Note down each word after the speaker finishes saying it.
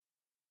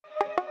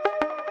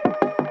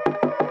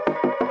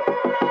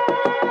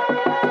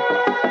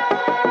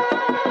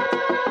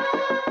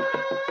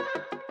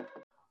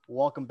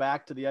welcome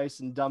back to the Ice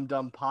and Dum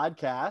Dum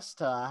podcast.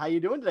 How you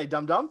doing today,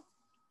 Dum Dum?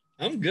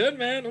 I'm good,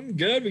 man. I'm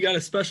good. We got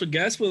a special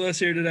guest with us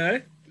here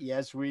today.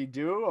 Yes, we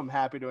do. I'm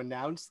happy to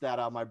announce that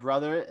my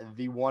brother,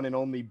 the one and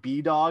only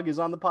B-Dog, is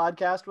on the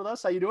podcast with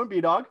us. How you doing,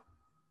 B-Dog?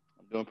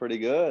 I'm doing pretty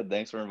good.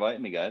 Thanks for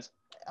inviting me, guys.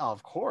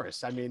 Of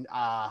course. I mean,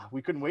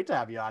 we couldn't wait to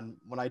have you on.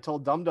 When I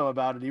told Dum Dum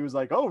about it, he was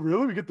like, "Oh,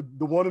 really? We get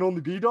the one and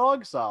only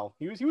B-Dog?" So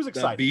he was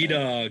excited. The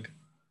B-Dog.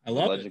 I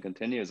love Legend it.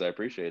 continues. I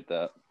appreciate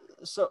that.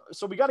 So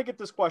we got to get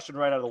this question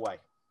right out of the way,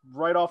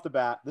 right off the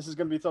bat. This is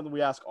going to be something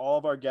we ask all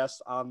of our guests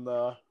on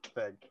the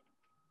thing.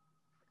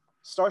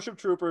 Starship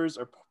Troopers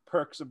or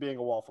Perks of Being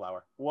a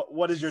Wallflower?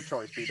 What is your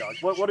choice, B-Dog?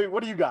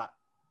 What do you got?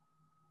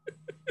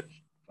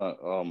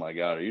 Oh my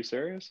God, are you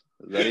serious?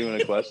 Is that even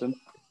a question?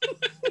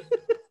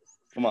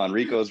 Come on,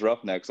 Rico's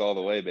Roughnecks all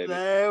the way, baby.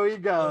 There we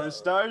go.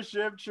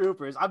 Starship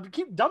Troopers.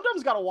 Dum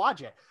Dum's got to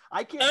watch it.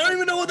 I don't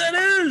even know what that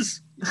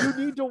is. You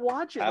need to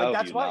watch it. How like, have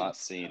that's you why. not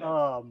seen it?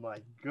 Oh my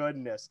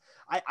goodness.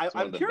 It's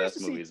one I'm of the curious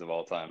best to movies see. of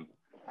all time.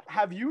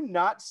 Have you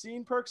not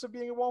seen Perks of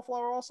Being a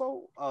Wallflower?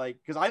 Also,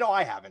 because I know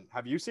I haven't.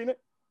 Have you seen it?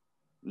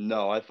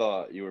 No, I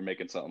thought you were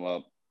making something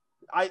up.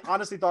 I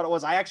honestly thought it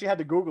was. I actually had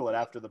to Google it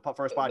after the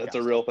first podcast. That's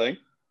a real thing?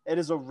 It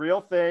is a real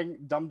thing.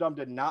 Dum Dum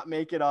did not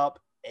make it up.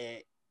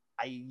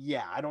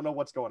 I don't know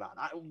what's going on.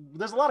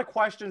 There's a lot of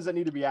questions that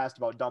need to be asked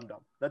about Dum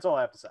Dum. That's all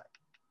I have to say.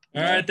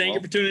 All right, thank you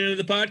for tuning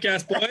into the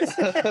podcast, boys.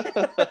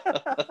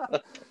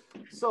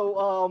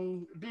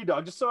 So,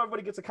 B-Dog, just so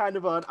everybody gets a kind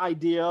of an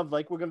idea of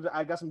I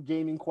got some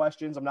gaming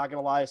questions. I'm not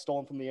gonna lie, I stole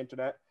them from the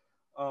internet.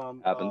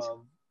 Happens.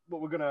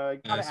 But we're gonna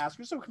kind of ask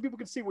you so people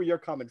can see where you're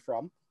coming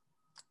from.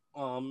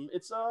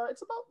 It's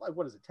about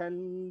what is it,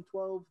 10,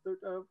 12,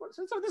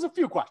 13, so there's a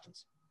few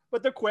questions,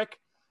 but they're quick.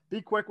 Be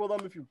quick with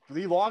them. If you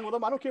be long with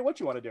them, I don't care what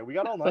you want to do. We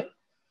got all night.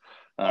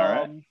 All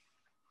right.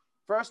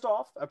 First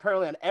off,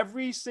 apparently on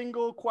every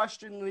single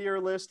question in your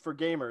list for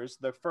gamers,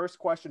 the first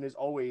question is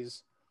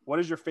always, what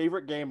is your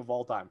favorite game of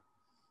all time?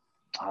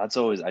 That's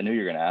always, I knew you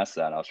were going to ask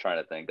that. And I was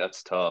trying to think.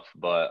 That's tough,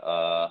 but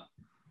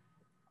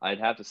I'd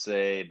have to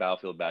say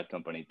Battlefield Bad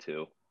Company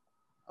 2.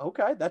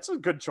 Okay, that's a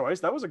good choice.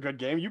 That was a good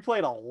game. You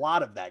played a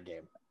lot of that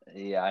game.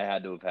 Yeah, I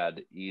had to have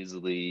had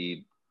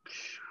easily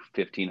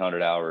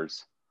 1,500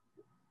 hours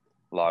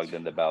logged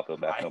into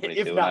Battlefield Bad Company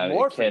 2. If not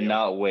more, I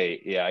cannot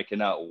wait. Yeah, I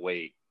cannot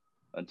wait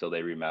until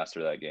they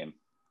remaster that game.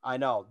 I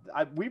know.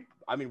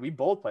 We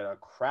both played a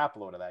crap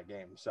load of that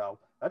game. So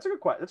that's a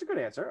good question. That's a good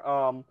answer.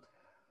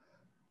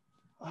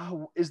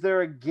 Is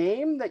there a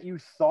game that you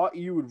thought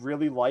you would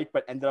really like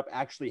but ended up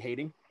actually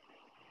hating?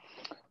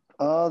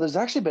 There's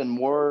actually been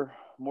more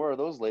of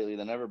those lately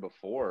than ever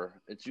before.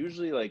 It's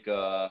usually like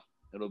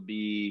it'll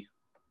be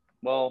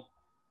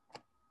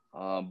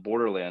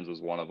Borderlands was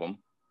one of them.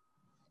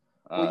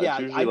 It's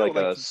usually like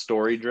a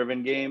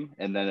story-driven game,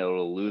 and then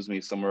it'll lose me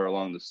somewhere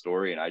along the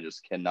story, and I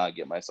just cannot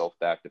get myself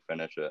back to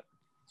finish it.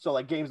 So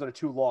like games that are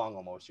too long,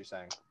 almost, you're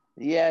saying?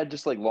 Yeah,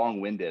 just like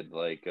long-winded,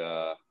 like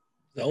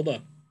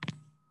Zelda.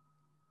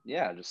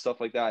 Yeah, just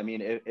stuff like that. I mean,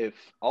 if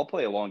I'll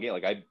play a long game,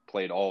 like I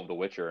played all of The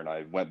Witcher, and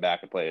I went back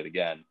and played it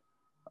again.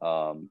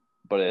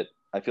 But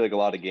I feel like a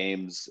lot of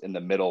games in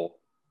the middle,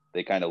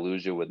 they kind of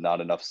lose you with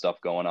not enough stuff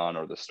going on,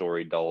 or the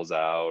story dulls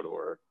out,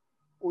 or.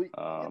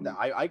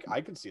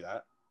 I can see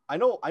that. I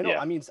know. Yeah.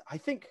 I mean, I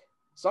think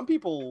some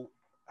people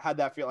had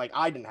that feel. Like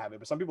I didn't have it,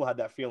 but some people had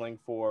that feeling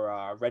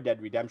for Red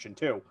Dead Redemption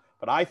 2.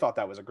 But I thought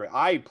that was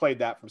I played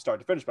that from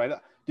start to finish.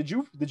 But did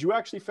you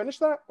actually finish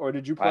that, or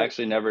did you play? I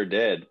actually never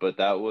did, but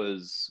that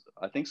was,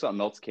 I think something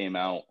else came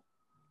out,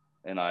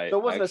 and I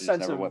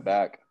never went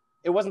back.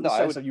 It wasn't the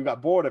sense that you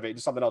got bored of it;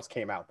 just something else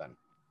came out then.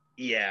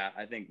 Yeah,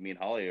 I think me and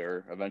Holly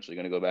are eventually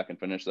going to go back and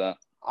finish that.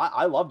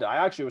 I loved it.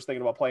 I actually was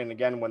thinking about playing it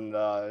again when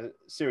the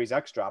Series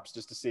X drops,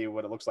 just to see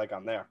what it looks like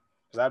on there.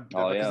 Because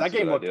that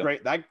game looked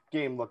great. That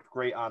game looked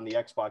great on the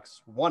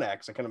Xbox One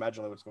X. I can't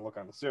imagine what it's going to look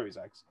on the Series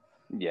X.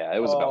 Yeah, it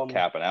was about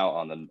capping out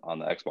on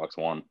the Xbox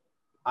One.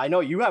 I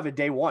know you have it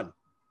day one.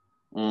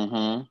 Mm-hmm.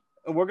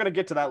 And we're going to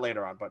get to that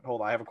later on, but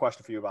hold on, I have a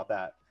question for you about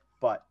that.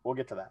 But we'll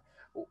get to that.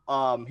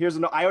 I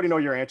already know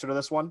your answer to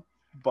this one,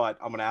 but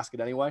I'm going to ask it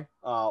anyway.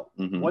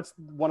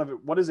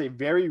 What is a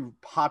very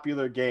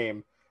popular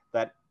game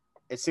that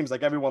it seems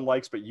like everyone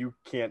likes, but you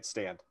can't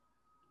stand?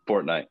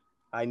 Fortnite.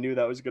 I knew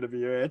that was going to be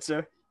your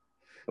answer.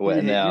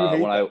 When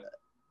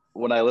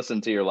I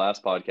listened to your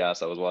last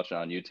podcast, I was watching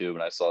on YouTube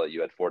and I saw that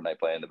you had Fortnite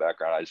playing in the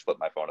background. I just flipped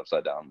my phone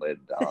upside down and laid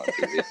it down on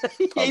TV.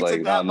 I was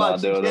like, I'm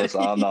not doing this.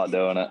 I'm not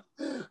doing it.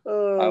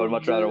 I would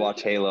much rather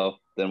watch Halo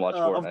than watch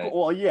Fortnite.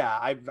 Well, yeah,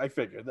 I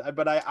figured.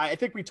 But I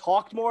think we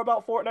talked more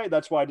about Fortnite.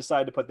 That's why I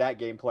decided to put that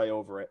gameplay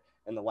over it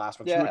in the last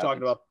one. So we were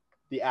talking about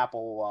the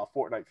Apple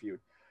Fortnite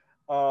feud.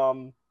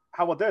 How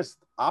about this?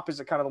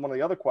 Opposite kind of one of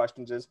the other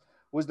questions is,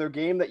 was there a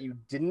game that you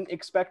didn't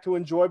expect to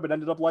enjoy but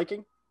ended up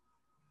liking?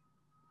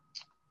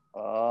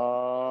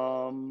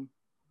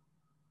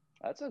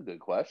 That's a good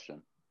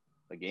question.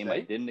 A game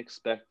I didn't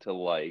expect to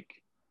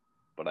like,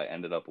 but I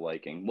ended up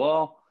liking.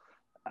 Well,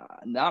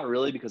 not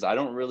really, because I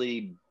don't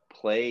really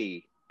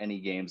play any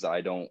games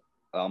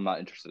I'm not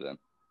interested in.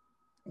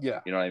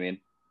 Yeah. You know what I mean?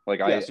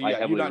 Like Yeah, so I yeah, you're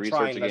heavily not research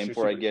trying a unless game you're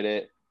before I super- get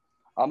it.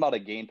 I'm not a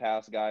Game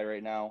Pass guy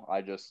right now.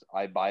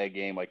 I buy a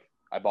game. Like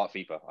I bought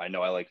FIFA. I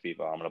know I like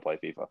FIFA. I'm gonna play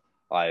FIFA.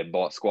 I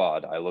bought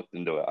Squad. I looked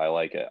into it. I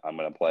like it. I'm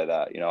gonna play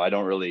that. I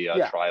don't really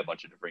Yeah. try a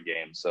bunch of different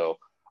games, so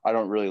I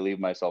don't really leave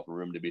myself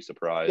room to be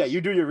surprised. Yeah,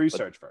 you do your But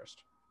research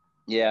first.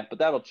 yeah, but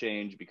that'll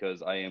change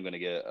because I am gonna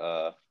get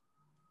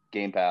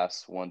Game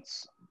Pass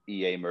once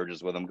EA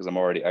merges with them because I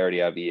already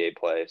have EA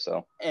Play,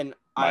 so And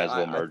might as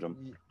well merge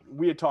them.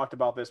 We had talked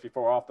about this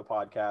before off the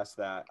podcast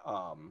that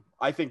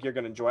I think you're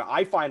going to enjoy.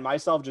 I find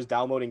myself just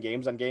downloading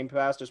games on Game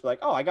Pass, just be like,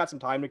 oh, I got some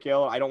time to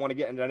kill. I don't want to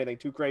get into anything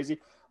too crazy.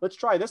 Let's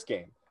try this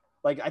game.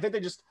 Like, I think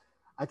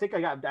I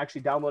got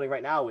actually downloading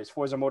right now is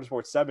Forza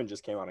Motorsport 7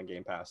 just came out on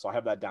Game Pass. So I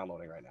have that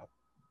downloading right now.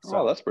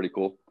 So that's pretty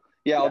cool.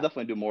 Yeah, I'll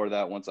definitely do more of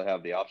that once I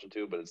have the option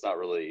to, but it's not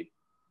really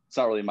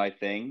my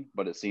thing,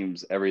 but it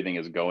seems everything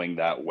is going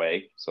that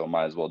way. So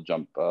might as well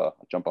jump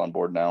on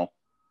board now.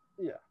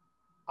 Yeah.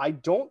 I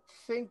don't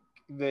think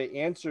the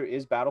answer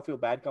is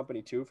Battlefield Bad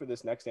Company 2 for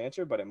this next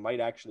answer, but it might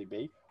actually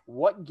be.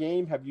 What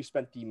game have you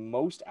spent the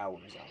most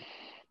hours on?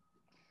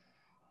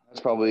 That's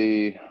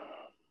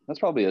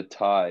probably a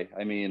tie.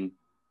 I mean,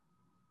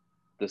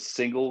 the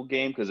single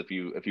game, because if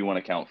you want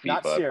to count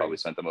FIFA, I probably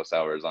spent the most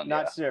hours on.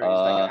 Not series,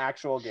 like an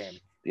actual game.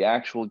 The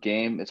actual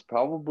game, it's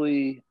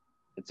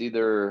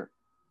either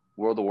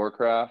World of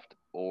Warcraft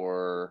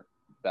or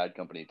Bad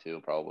Company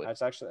 2, probably.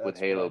 That's with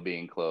Halo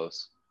being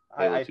close.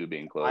 Halo 2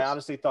 being close. I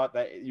honestly thought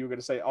that you were going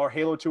to say, or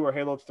Halo 2 or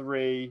Halo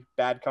 3,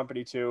 Bad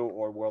Company 2,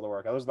 or World of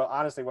Warcraft. That was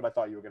honestly what I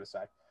thought you were going to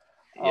say.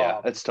 Yeah,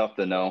 it's tough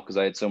to know because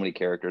I had so many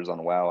characters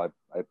on WoW.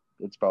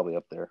 It's probably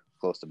up there,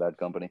 close to Bad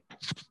Company.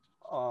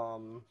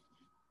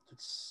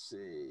 Let's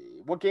see.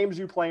 What games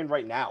are you playing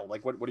right now?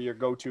 Like, what are your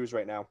go-tos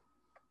right now?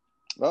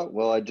 Oh,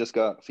 well, I just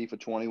got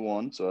FIFA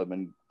 21, so I've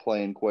been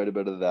playing quite a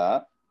bit of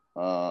that.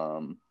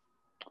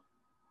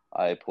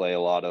 I play a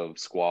lot of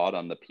Squad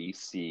on the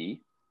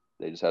PC.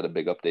 They just had a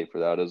big update for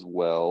that as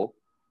well.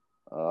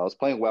 I was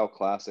playing WoW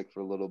Classic for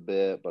a little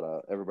bit,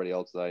 but everybody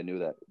else that I knew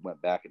that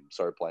went back and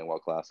started playing WoW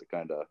Classic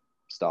kind of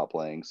stopped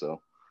playing,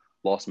 so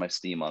lost my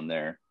steam on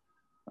there.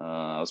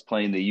 I was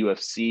playing the new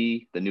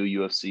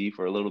UFC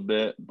for a little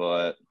bit,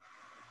 but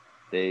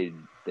they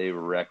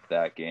wrecked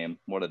that game.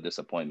 What a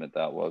disappointment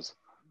that was.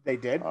 They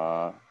did?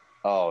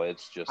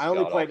 It's just I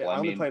only played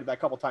it that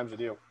couple times with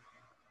you.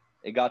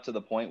 It got to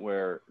the point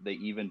where they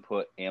even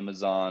put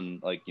Amazon,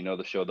 like,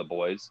 the show The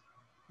Boys.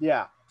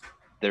 Yeah.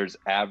 There's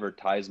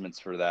advertisements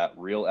for that,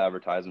 real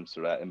advertisements for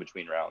that in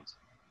between rounds.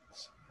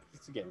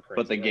 It's getting crazy.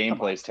 But the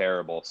gameplay's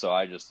terrible. So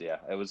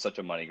it was such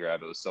a money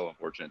grab. It was so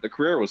unfortunate. The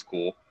career was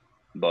cool,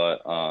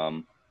 but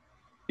so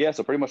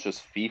pretty much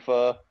just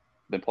FIFA.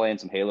 Been playing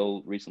some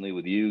Halo recently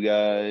with you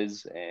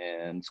guys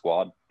and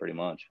Squad, pretty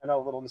much. I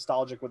know, a little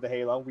nostalgic with the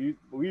Halo. We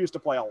used to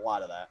play a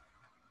lot of that.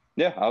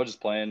 Yeah, I was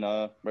just playing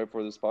right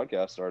before this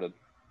podcast started.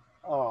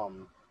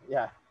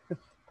 Yeah.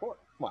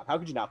 Come on, how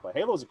could you not play?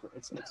 Halo's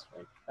it's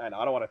I know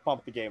I don't want to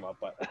pump the game up,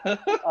 but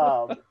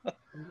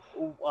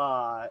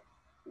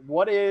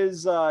what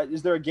is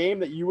there a game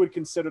that you would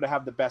consider to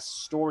have the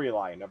best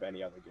storyline of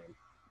any other game?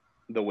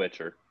 The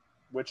Witcher.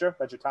 Witcher?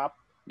 That's your top?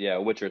 Yeah,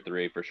 Witcher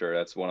 3 for sure.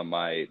 That's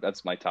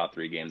my top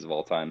 3 games of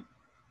all time.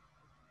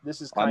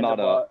 This is I'm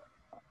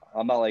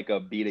not like a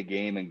beat a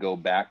game and go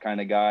back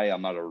kind of guy.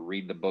 I'm not a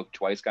read the book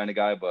twice kind of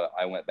guy, but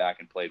I went back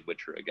and played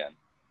Witcher again.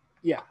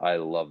 Yeah. I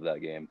love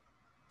that game.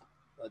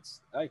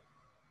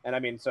 And I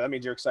mean, so that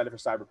means you're excited for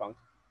Cyberpunk.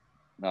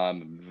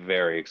 I'm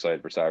very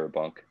excited for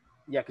Cyberpunk.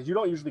 Yeah, because you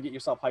don't usually get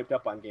yourself hyped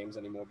up on games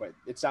anymore, but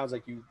it sounds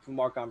like from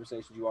our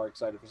conversations, you are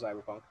excited for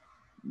Cyberpunk.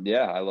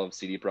 Yeah, I love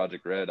CD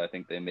Projekt Red. I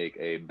think they make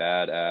a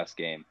badass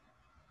game.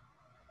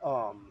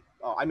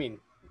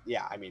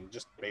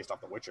 Just based off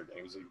the Witcher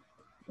games.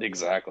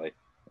 Exactly.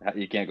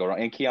 You can't go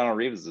wrong. And Keanu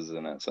Reeves is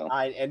in it, so.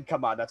 And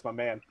come on, that's my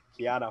man,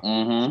 Keanu.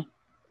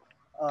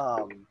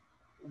 Mm-hmm.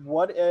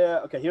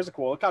 Okay, here's a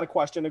cool kind of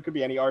question. It could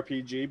be any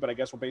RPG, but I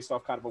guess we're based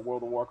off kind of a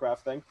World of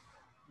Warcraft thing.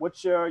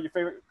 What's your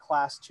favorite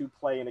class to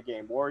play in a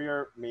game?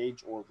 Warrior,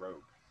 Mage, or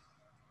Rogue?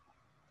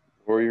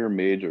 Warrior,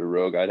 Mage, or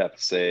Rogue? I'd have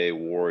to say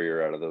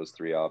Warrior out of those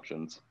 3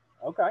 options.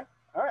 Okay.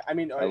 All right. I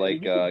mean, I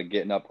like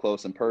getting up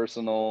close and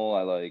personal.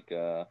 I like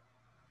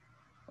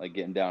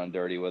getting down and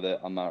dirty with it.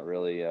 I'm not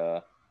really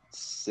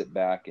sit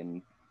back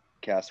and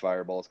cast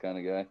fireballs kind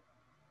of guy.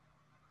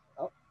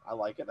 I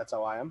like it. That's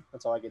how I am.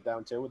 That's how I get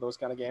down too with those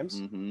kind of games.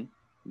 Mm-hmm.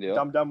 Yeah.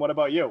 Dum, what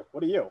about you?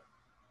 What are you?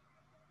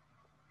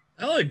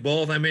 I like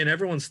both. I mean,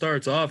 everyone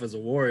starts off as a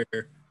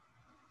warrior,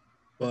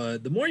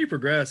 but the more you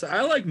progress,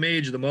 I like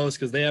Mage the most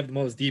because they have the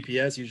most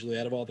DPS usually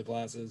out of all the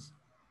classes.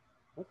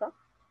 Okay.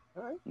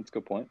 All right. That's a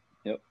good point.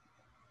 Yep.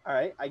 All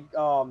right.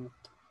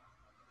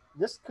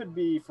 This could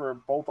be for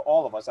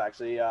all of us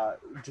actually.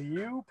 Do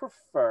you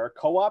prefer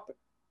co-op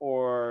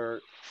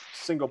or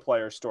single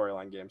player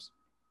storyline games?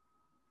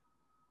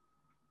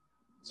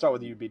 Start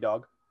with you,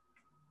 B-Dog.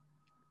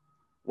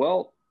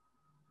 Well,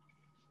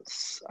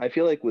 I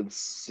feel like with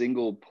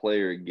single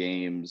player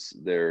games,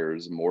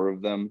 there's more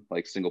of them.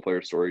 Like single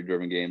player story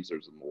driven games,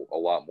 there's a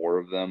lot more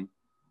of them.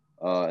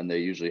 and they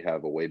usually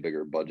have a way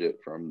bigger budget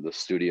from the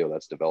studio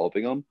that's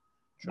developing them.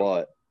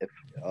 Sure. But if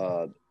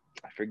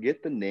I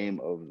forget the name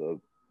of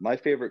my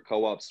favorite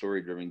co-op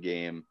story-driven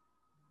game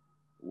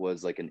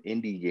was like an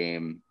indie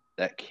game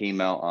that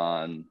came out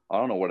on, I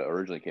don't know what it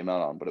originally came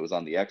out on, but it was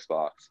on the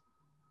Xbox.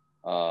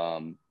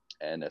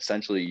 And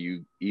essentially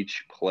you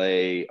each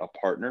play a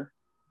partner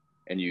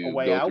and you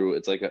go through,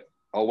 it's like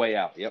a way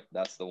out. Yep,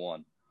 that's the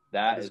one.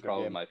 That is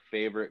probably my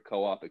favorite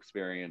co-op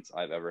experience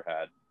I've ever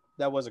had.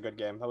 That was a good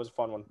game. That was a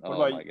fun one.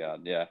 Oh my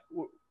God, yeah.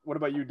 What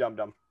about you, Dum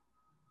Dum?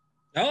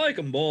 I like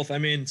them both. I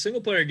mean,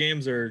 single player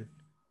games are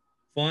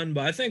fun,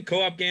 but I think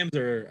co-op games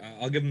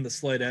I'll give them the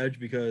slight edge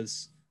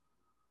because,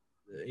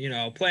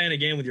 playing a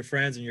game with your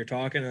friends and you're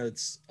talking,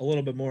 it's a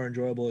little bit more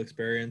enjoyable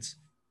experience.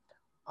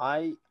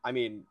 I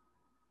mean,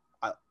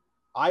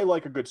 I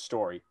like a good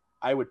story.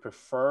 I would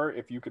prefer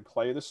if you could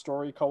play the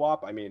story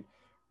co-op. I mean,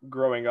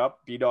 growing up,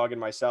 B-Dog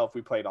and myself,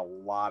 we played a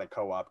lot of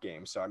co-op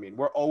games. So, I mean,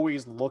 we're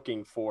always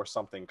looking for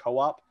something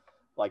co-op.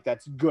 Like,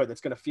 that's good.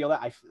 That's going to feel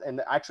that.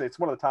 And actually, it's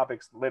one of the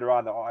topics later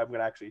on that we're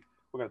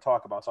going to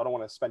talk about. So I don't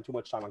want to spend too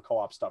much time on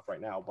co-op stuff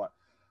right now. But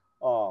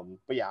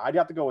yeah, I'd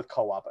have to go with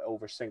co-op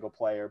over single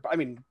player. But I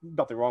mean,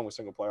 nothing wrong with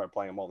single player. I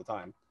play them all the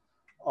time.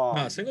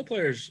 No, single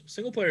player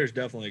is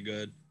definitely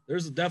good.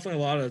 There's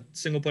definitely a lot of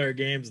single player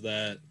games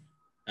that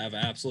have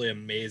absolutely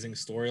amazing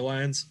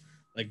storylines.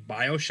 Like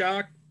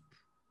BioShock,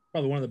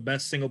 probably one of the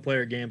best single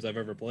player games I've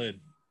ever played.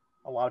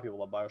 A lot of people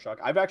love BioShock.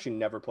 I've actually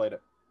never played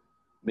it.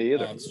 Me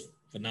either. It's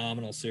a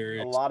phenomenal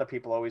series. A lot of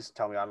people always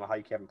tell me, I don't know how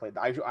you haven't played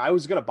it. I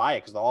was gonna buy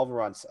it because all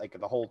were on, like,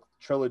 the whole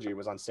trilogy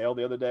was on sale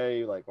the other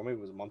day, like, or maybe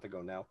it was a month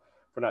ago now,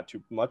 for not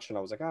too much, and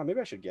I was like,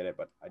 maybe I should get it,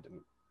 but I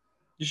didn't.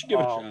 You should give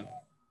it a shot.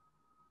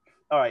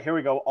 All right, here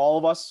we go. All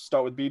of us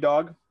start with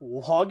B-Dog.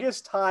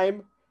 Longest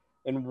time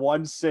in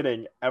one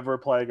sitting ever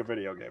playing a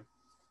video game.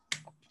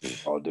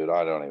 Oh, dude,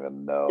 I don't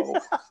even know.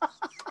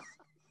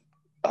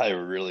 I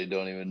really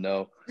don't even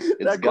know.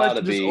 It's got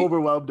to be just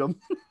overwhelmed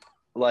him.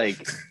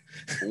 Like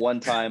one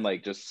time,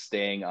 like just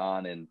staying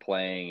on and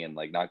playing and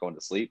like not going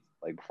to sleep,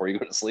 like before you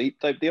go to sleep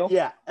type deal.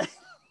 Yeah.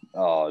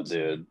 Oh,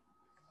 dude,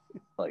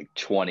 like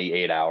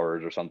 28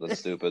 hours or something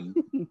stupid.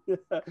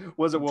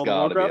 Was it World of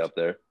Warcraft? Be up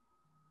there.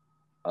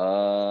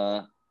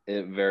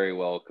 It very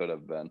well could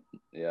have been.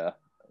 Yeah,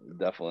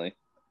 definitely.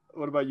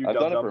 What about you? I've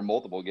done it for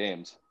multiple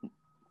games.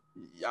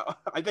 Yeah,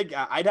 I think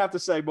I'd have to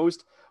say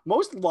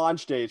most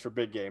launch days for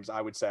big games. I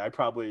would say I'd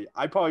probably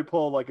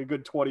pull like a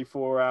good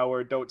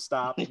 24-hour don't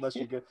stop unless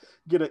you get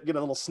a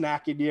little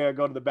snack in there,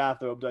 go to the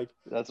bathroom. Like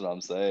that's what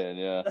I'm saying.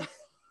 Yeah,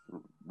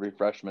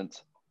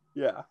 refreshments.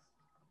 Yeah,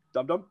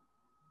 Dum Dum.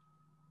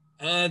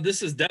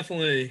 This is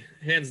definitely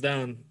hands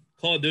down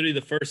Call of Duty,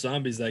 the first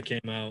zombies that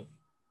came out.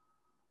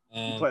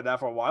 You played that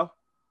for a while?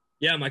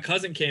 Yeah, my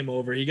cousin came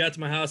over. He got to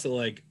my house at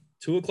like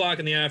 2:00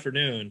 in the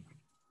afternoon,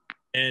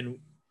 and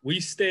we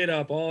stayed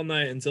up all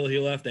night until he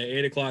left at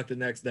 8:00 the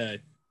next day,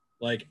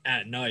 like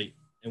at night,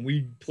 and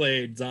we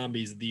played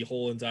zombies the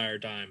whole entire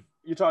time.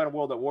 You're talking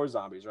World at War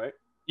zombies, right?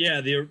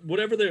 Yeah, the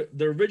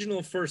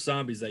original first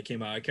zombies that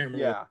came out. I can't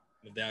remember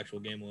what the actual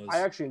game was.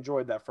 I actually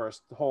enjoyed that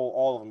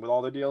all of them with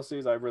all the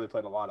DLCs. I really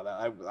played a lot of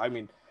that. I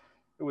mean,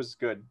 it was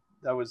good.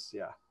 That was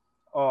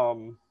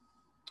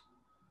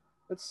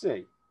let's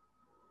see.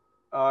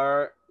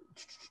 All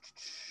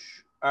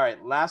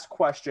right, last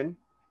question.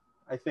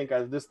 I think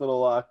this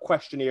little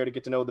questionnaire to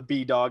get to know the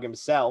B-Dog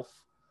himself.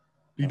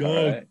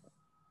 B-Dog. Right.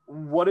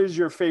 What is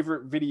your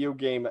favorite video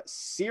game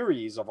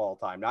series of all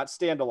time? Not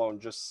standalone,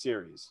 just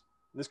series.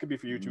 This could be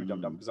for you too, Dum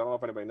Dum, because I don't know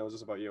if anybody knows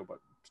this about you, but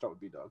start with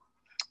B-Dog.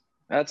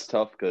 That's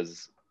tough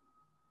because,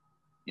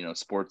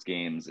 sports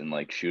games and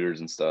like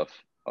shooters and stuff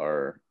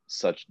are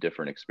such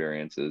different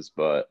experiences,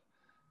 but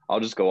I'll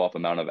just go off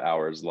amount of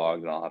hours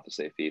logged and I'll have to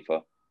say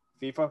FIFA.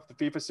 FIFA? The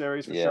FIFA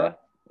series for sure?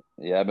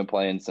 Yeah, I've been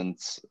playing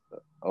since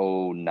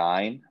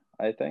 2009,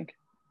 I think.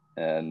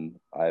 And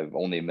I've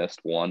only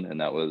missed one,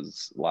 and that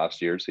was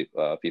last year's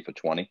FIFA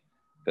 20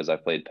 because I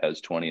played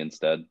PES 20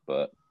 instead.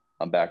 But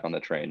I'm back on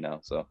the train now,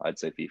 so I'd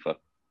say FIFA.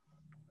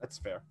 That's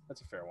fair.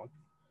 That's a fair one.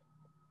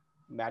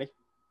 Maddie?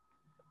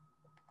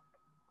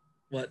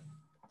 What?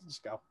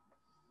 Just go.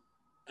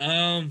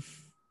 I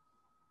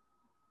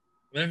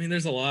mean,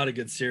 there's a lot of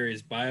good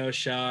series.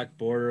 BioShock,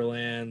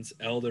 Borderlands,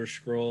 Elder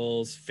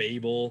Scrolls,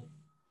 Fable.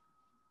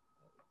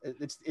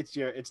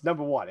 It's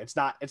number one. It's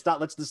not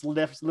let's just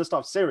list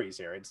off series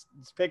here. It's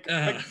pick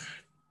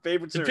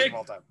favorite series of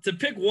all time. To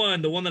pick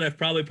one, the one that I've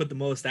probably put the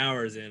most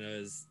hours in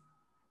is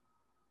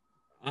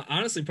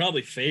honestly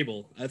probably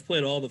Fable. I've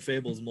played all the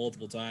Fables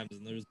multiple times,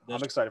 and there's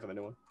I'm excited for the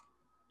new one.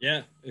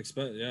 Yeah,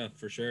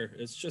 for sure.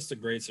 It's just a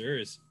great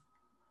series.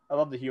 I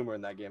love the humor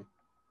in that game.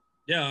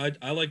 Yeah,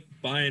 I like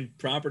buying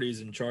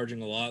properties and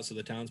charging a lot so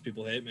the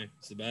townspeople hate me.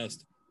 It's the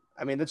best.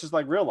 I mean, that's just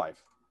like real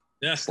life.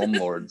 Yeah,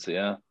 slumlords.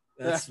 Yeah,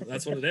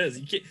 that's what it is.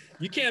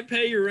 You can't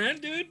pay your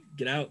rent, dude.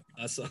 Get out.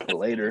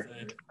 Later.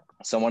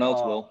 Someone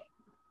else will.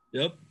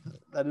 Yep.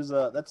 That was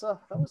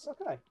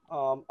okay.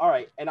 All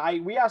right,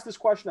 and we asked this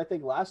question I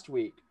think last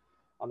week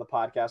on the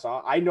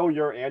podcast. I know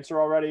your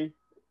answer already,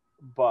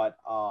 but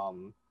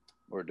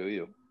or do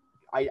you?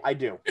 I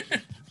do.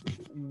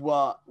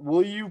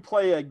 Will you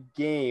play a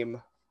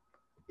game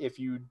if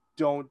you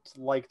don't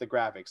like the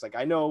graphics? Like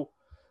I know,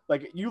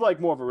 like you like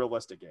more of a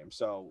realistic game.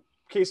 So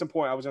case in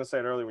point, I was going to say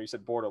it earlier when you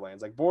said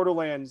Borderlands. Like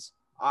Borderlands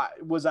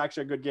was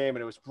actually a good game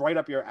and it was right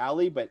up your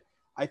alley, but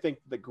I think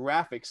the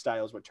graphic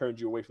style is what turned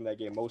you away from that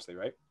game mostly,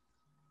 right?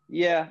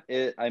 Yeah,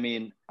 I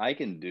mean, I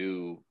can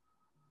do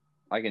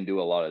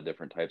a lot of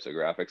different types of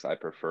graphics. I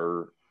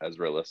prefer as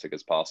realistic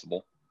as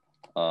possible.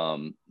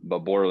 But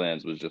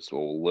Borderlands was just a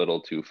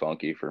little too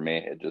funky for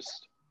me.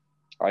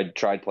 I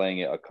tried playing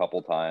it a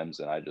couple times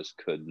and I just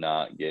could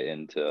not get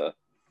into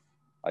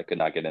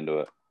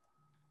it.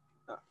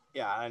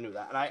 Yeah, I knew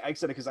that. And I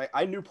said it because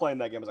I knew playing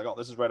that game. I was like, oh,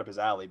 this is right up his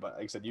alley. But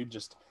like I said, you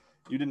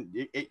didn't,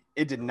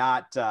 it did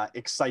not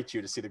excite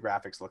you to see the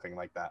graphics looking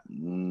like that.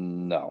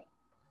 No.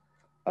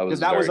 I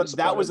Because was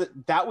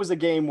that was a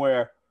game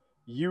where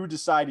you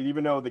decided,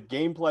 even though the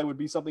gameplay would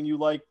be something you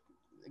like,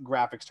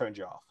 graphics turned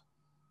you off.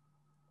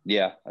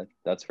 Yeah,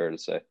 that's fair to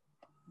say.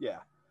 Yeah,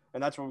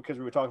 and that's because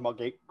we were talking about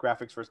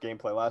graphics versus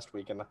gameplay last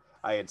week, and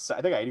I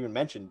think I had even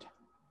mentioned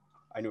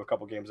I knew a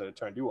couple games that had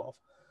turned you off.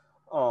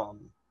 All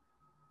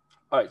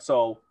right,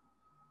 so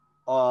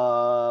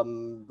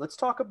let's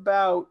talk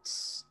about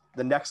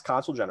the next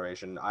console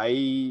generation.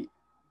 I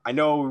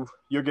know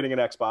you're getting an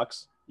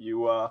Xbox.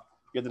 You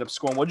ended up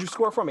scoring. What did you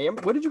score from?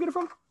 Where did you get it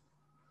from?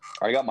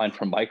 I got mine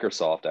from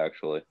Microsoft,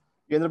 actually.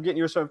 You ended up getting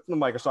yours from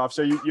Microsoft.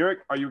 So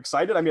are you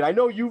excited? I mean, I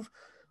know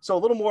so a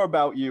little more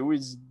about you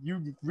is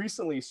you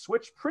recently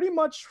switched pretty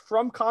much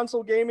from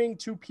console gaming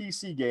to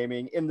PC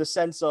gaming in the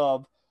sense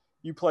of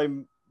you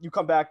come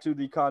back to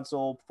the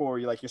console for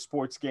your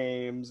sports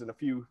games and a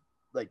few,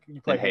 like you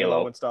play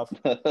Halo and stuff.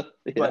 Yeah,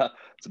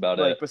 that's about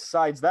it.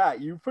 Besides that,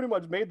 you pretty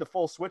much made the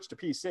full switch to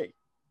PC.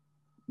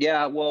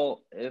 Yeah,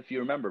 well, if you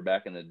remember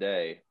back in the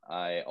day,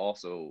 I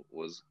also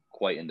was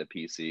quite into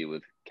PC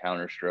with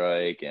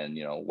Counter-Strike and,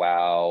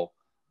 WoW.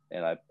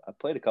 And I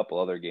played a couple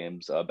other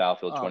games,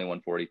 Battlefield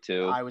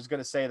 2142. I was going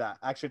to say that.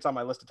 Actually, it's on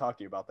my list to talk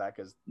to you about that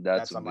because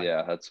that's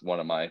one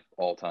of my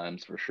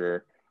all-times for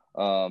sure.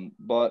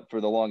 But for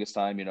the longest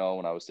time, when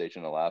I was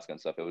stationed in Alaska and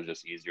stuff, it was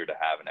just easier to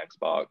have an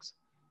Xbox.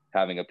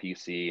 Having a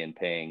PC and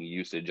paying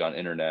usage on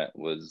internet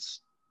was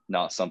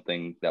not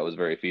something that was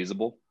very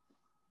feasible.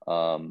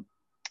 And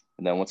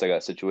then once I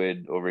got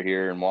situated over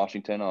here in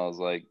Washington, I was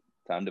like,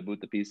 time to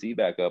boot the PC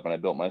back up. And I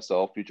built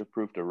myself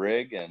future-proofed a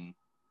rig, and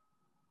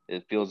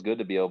it feels good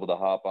to be able to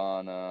hop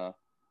on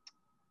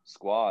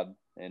Squad.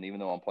 And even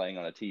though I'm playing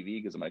on a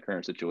TV because of my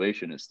current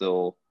situation, it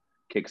still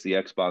kicks the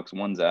Xbox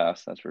One's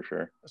ass. That's for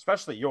sure.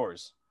 Especially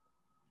yours.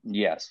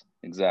 Yes,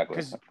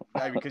 exactly.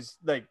 Because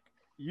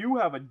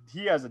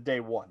he has a day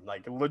one,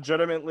 like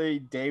legitimately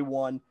day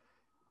one.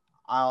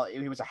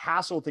 It was a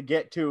hassle to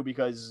get to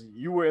because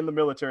you were in the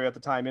military at the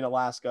time in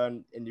Alaska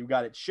and you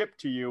got it shipped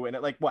to you and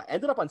it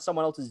ended up on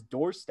someone else's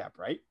doorstep,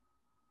 right?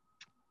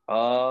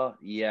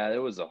 Yeah,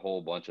 there was a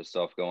whole bunch of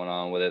stuff going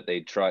on with it.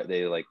 They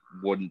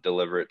wouldn't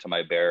deliver it to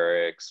my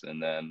barracks,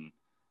 and then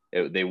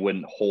they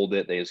wouldn't hold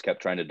it. They just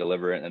kept trying to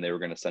deliver it, and they were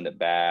going to send it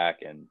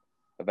back. And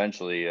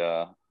eventually,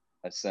 I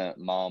sent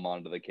Mom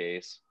onto the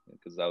case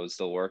because I was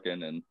still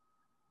working, and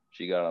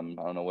she got him.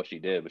 I don't know what she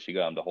did, but she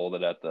got him to hold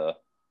it at the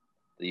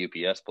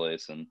UPS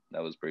place, and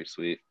that was pretty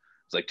sweet.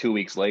 It's like 2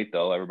 weeks late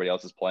though. Everybody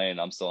else is playing.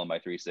 I'm still on my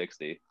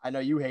 360. I know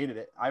you hated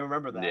it. I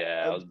remember that.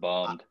 Yeah, I was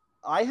bummed.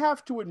 I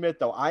have to admit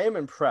though, I am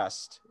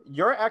impressed.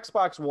 Your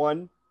Xbox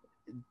One,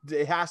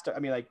 it has to. I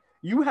mean,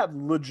 you have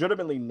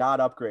legitimately not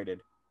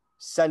upgraded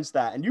since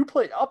that, and you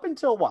played up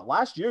until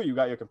last year. You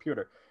got your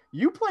computer.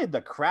 You played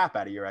the crap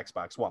out of your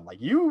Xbox One.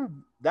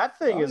 That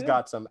thing has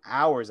got some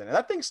hours in it.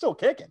 That thing's still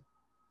kicking.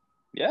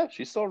 Yeah,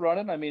 she's still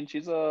running. I mean, she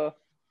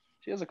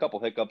has a couple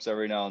hiccups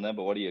every now and then,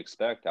 but what do you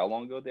expect? How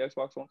long ago did the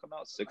Xbox One come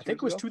out? 6 years ago? I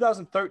think it was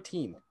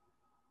 2013.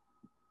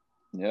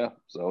 Yeah,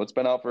 so it's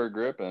been out for a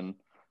grip, and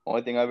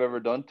only thing I've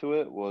ever done to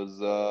it was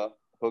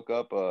hook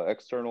up an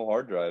external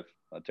hard drive,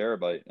 a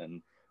terabyte,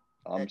 and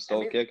I'm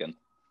still kicking.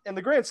 In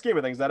the grand scheme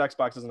of things, that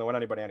Xbox doesn't owe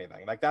anybody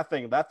anything. That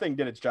thing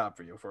did its job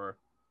for you for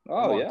a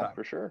long time.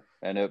 For sure.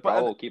 And it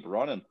probably will keep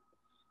running.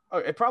 Oh,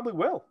 it probably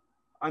will.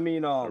 I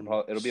mean,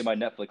 it'll be my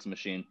Netflix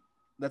machine.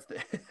 That's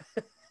the.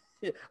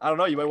 I don't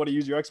know. You might want to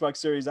use your Xbox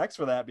Series X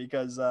for that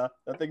because that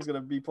thing's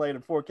going to be playing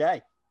in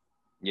 4K.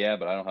 Yeah,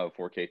 but I don't have a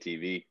 4K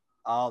TV.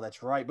 Oh,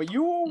 that's right. But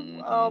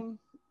you,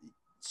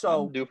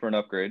 so I'm due for an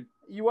upgrade.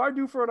 You are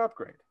due for an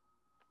upgrade.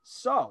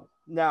 So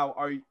now,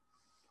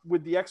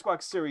 with the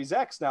Xbox Series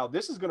X? Now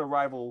this is going to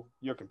rival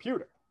your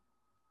computer.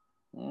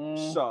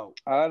 So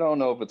I don't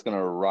know if it's going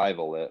to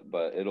rival it,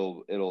 but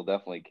it'll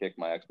definitely kick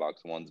my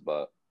Xbox One's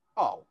butt.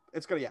 Oh,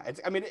 it's gonna. Yeah,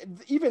 it's. I mean,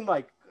 even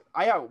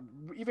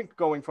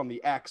going from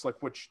the X,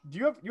 which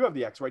you have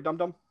the X, right, Dum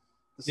Dum?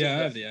 Yeah,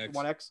 I have the X.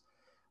 One X.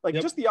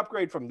 Just the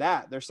upgrade from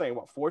that, they're saying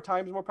 4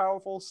 times more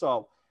powerful.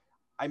 So,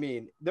 I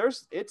mean,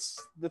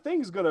 the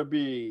thing's gonna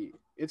be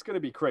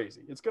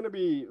crazy. It's gonna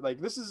be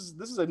this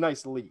is a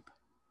nice leap.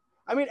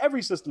 I mean,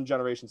 every system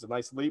generation is a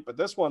nice leap, but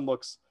this one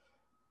looks,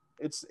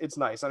 it's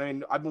nice. I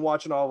mean, I've been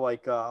watching all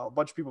a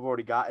bunch of people have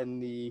already gotten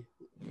the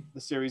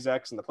the Series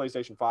X and the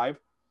PlayStation 5,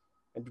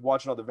 and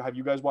watching all the. Have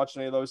you guys watched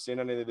any of those? Seen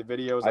any of the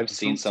videos? I've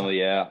seen some of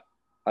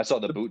I saw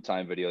the boot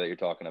time video that you're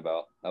talking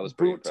about. That was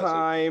pretty boot impressive.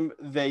 time.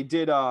 They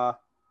did what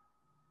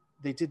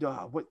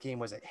game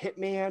was it?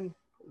 Hitman.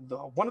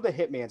 One of the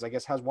Hitmans, I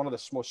guess, has one of the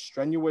most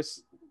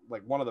strenuous,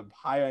 like one of the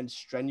high end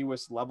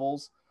strenuous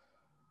levels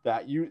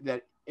that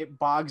it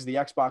bogs the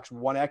Xbox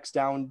One X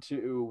down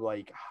to,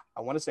 like,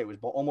 I want to say it was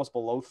almost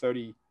below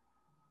 30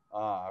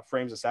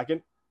 frames a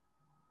second,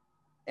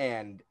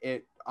 and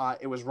it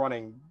was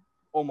running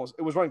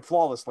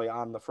flawlessly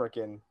on the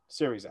freaking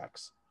Series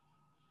X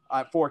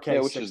at 4K.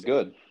 Yeah, which 60. Is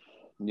good.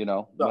 You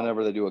know,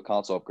 whenever they do a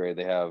console upgrade,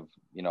 they have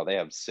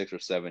 6 or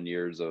 7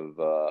 years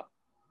of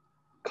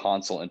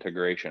console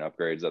integration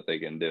upgrades that they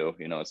can do.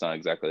 You know, it's not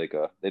exactly like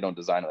they don't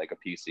design it like a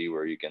PC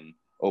where you can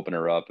open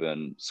her up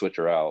and switch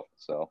her out.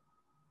 So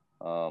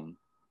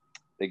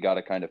they got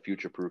to kind of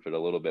future proof it a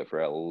little bit for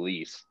at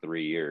least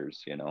 3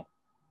 years, you know.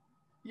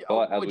 Yeah,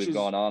 but as we've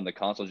gone on, the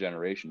console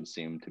generations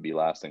seem to be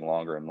lasting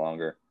longer and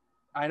longer.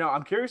 I know.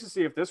 I'm curious to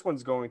see if this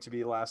one's going to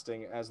be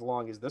lasting as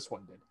long as this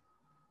one did.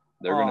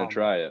 They're going to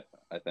try it,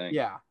 I think.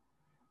 Yeah.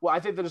 Well, I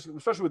think they're just,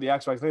 especially with the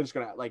Xbox, they're just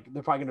gonna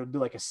they're probably gonna do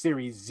like a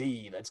Series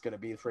Z that's gonna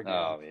be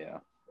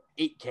freaking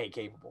 8K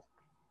capable.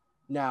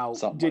 Now,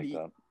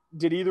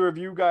 did either of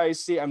you guys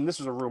see? I mean, this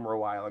was a rumor a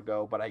while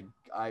ago, but I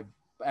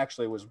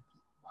actually was,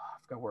 I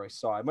forgot where I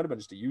saw it. It might have been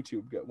just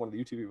one of the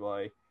YouTube people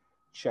I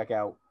check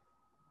out.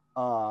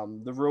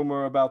 The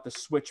rumor about the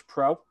Switch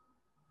Pro.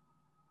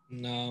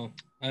 No,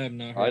 I have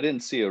not heard. I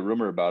didn't see a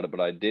rumor about it, but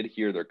I did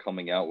hear they're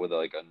coming out with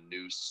like a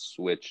new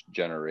Switch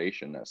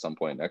generation at some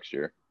point next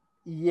year.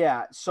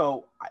 Yeah,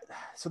 so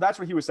that's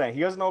what he was saying. He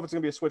doesn't know if it's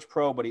gonna be a Switch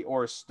Pro,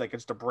 or like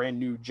it's a brand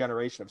new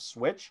generation of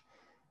Switch.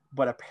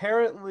 But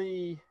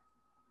apparently,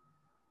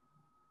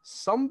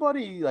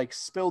 somebody like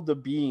spilled the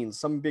beans.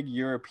 Some big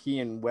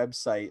European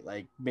website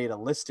like made a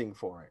listing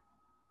for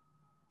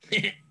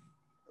it,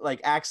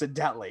 like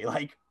accidentally,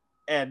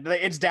 and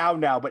it's down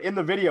now. But in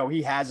the video,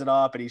 he has it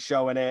up and he's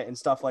showing it and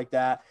stuff like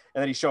that.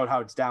 And then he showed how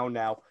it's down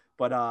now.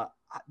 But I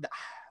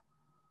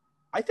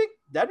think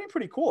that'd be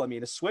pretty cool. I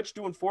mean, a Switch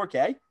doing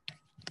 4K.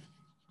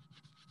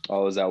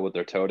 Oh, is that what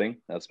they're toting?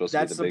 That's supposed to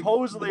be the big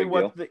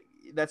deal?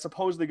 That's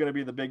supposedly going to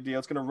be the big deal.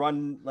 It's going to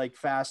run like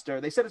faster.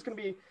 They said it's going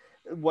to be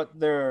what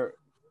they're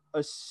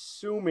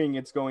assuming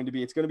it's going to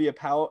be. It's going to be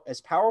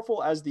as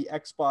powerful as the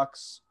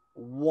Xbox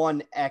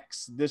One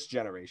X this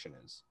generation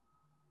is.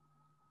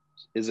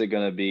 Is it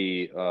going to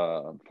be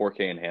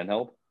 4K and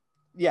handheld?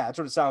 Yeah, that's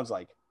what it sounds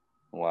like.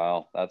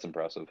 Wow, that's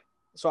impressive.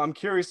 So I'm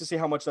curious to see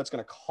how much that's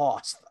going to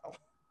cost, though.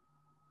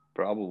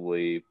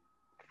 Probably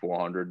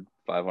 400,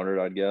 500,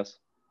 I'd guess.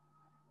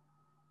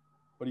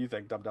 What do you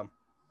think, Dum Dum?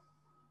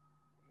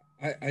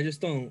 I just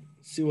don't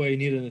see why you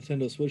need a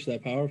Nintendo Switch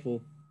that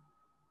powerful.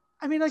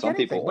 I mean, like some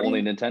people only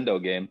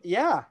Nintendo game.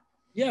 Yeah.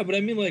 Yeah, but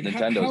I mean, like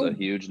Nintendo's a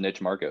huge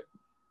niche market.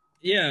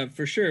 Yeah,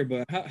 for sure.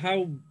 But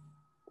how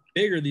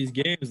big are these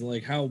games?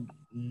 Like how,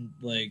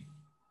 like,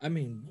 I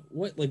mean,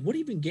 what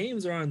even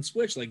games are on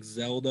Switch? Like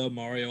Zelda,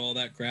 Mario, all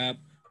that crap.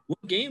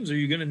 What games are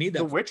you gonna need?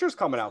 The Witcher's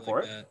coming out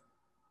for it.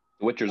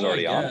 The Witcher's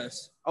already on it.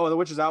 Oh, The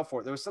Witcher's out for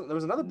it. There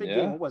was another big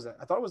game. What was it?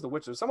 I thought it was The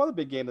Witcher. There's some other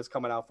big game that's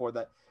coming out for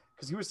that.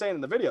 Because he was saying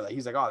in the video that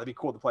he's like, oh, that'd be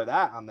cool to play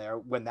that on there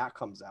when that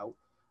comes out.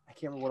 I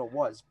can't remember what it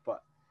was,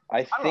 but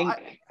I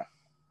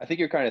think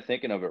you're kind of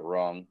thinking of it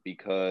wrong,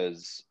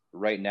 because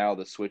right now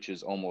the Switch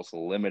is almost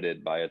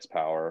limited by its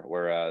power.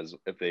 Whereas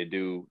if they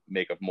do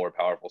make a more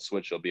powerful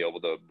Switch, they'll be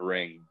able to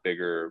bring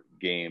bigger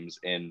games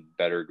in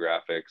better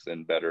graphics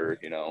and better,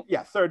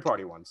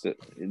 third-party ones.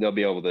 They'll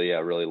be able to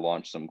really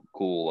launch some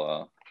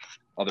cool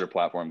other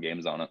platform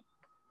games on it,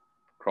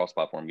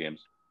 cross-platform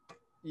games.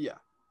 Yeah.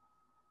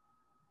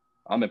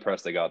 I'm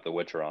impressed they got The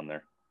Witcher on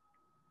there.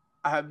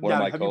 One of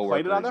my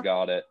coworkers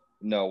got it.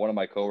 No, one of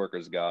my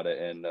coworkers got it,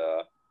 and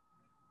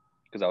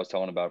because I was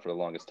telling about it for the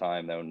longest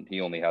time, then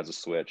he only has a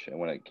Switch, and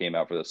when it came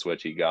out for the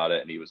Switch, he got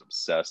it, and he was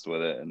obsessed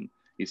with it. And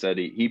he said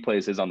he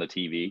plays his on the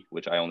TV,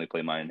 which I only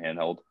play mine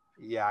handheld.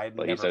 Yeah,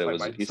 but he said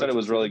it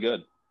was really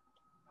good.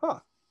 Huh.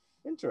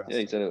 Interesting. Yeah,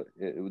 he said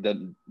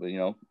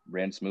it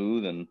ran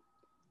smooth, and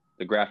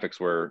the graphics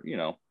were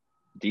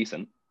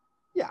decent.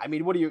 Yeah, I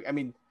mean, what do you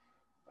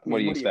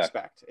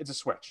expect? It's a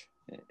Switch.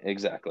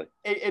 Exactly.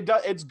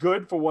 It's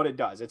good for what it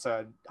does. It's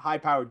a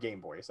high-powered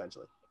Game Boy,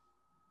 essentially.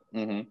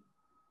 Mm-hmm.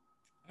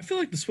 I feel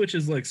like the Switch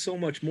is like so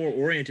much more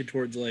oriented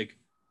towards like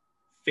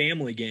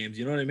family games.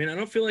 You know what I mean? I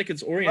don't feel like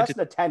it's oriented.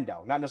 That's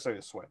Nintendo, not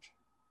necessarily the Switch.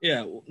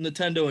 Yeah,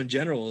 Nintendo in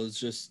general is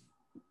just.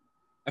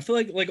 I feel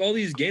like all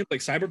these games like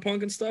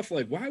Cyberpunk and stuff.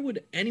 Like, why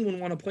would anyone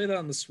want to play that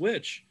on the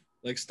Switch?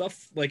 Like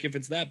stuff like if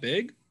it's that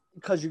big.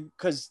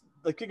 Because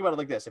like think about it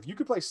like this: if you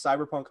could play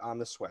Cyberpunk on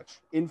the Switch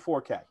in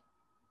 4K,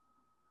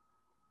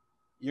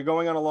 you're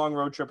going on a long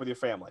road trip with your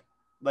family,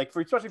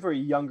 especially for a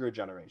younger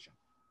generation.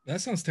 That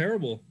sounds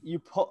terrible. You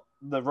put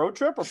the road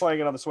trip or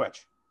playing it on the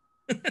Switch?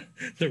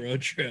 The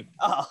road trip.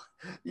 Oh,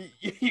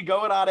 you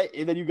going on it,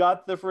 and then you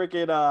got the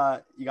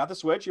freaking you got the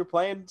Switch. You're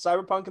playing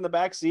Cyberpunk in the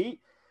back seat.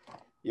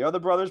 Your other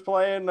brother's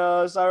playing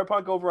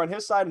Cyberpunk over on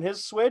his side and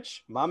his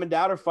Switch. Mom and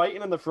dad are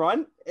fighting in the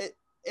front.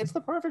 It's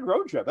the perfect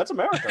road trip. That's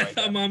America right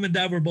there. Mom and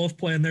dad were both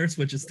playing their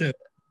Switches too.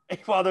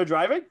 While they're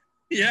driving?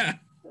 Yeah.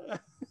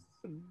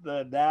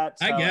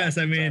 That's I guess.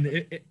 I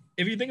mean,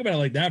 if you think about it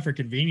like that for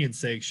convenience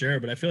sake, sure.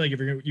 But I feel like if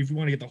you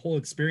want to get the whole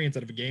experience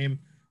out of a game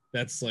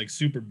that's like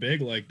super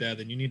big like that,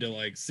 then you need to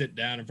like sit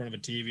down in front of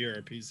a TV or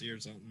a PC or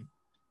something.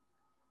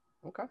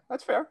 Okay,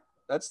 that's fair.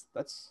 That's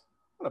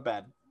not a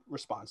bad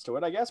response to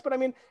it, I guess. But I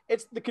mean,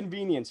 it's the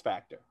convenience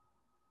factor.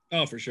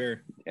 Oh, for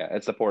sure. Yeah,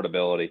 it's the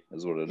portability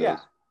is what it is.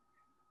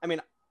 I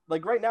mean,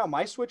 like right now,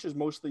 my Switch is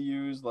mostly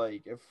used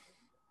like if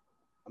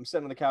I'm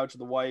sitting on the couch with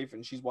the wife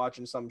and she's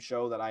watching some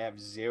show that I have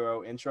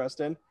zero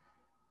interest in,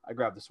 I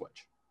grab the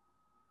Switch.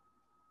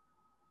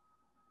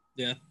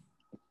 Yeah.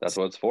 That's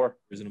what it's for.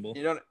 Reasonable.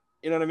 You know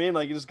what I mean?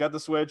 Like you just got the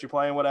Switch, you're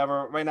playing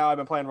whatever. Right now I've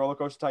been playing Roller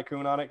Coaster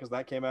Tycoon on it because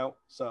that came out.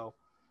 So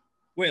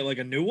wait, like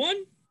a new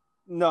one?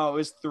 No, it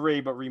was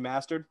 3 but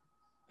remastered.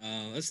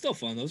 That's still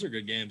fun. Those are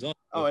good games.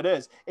 Oh, it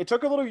is. It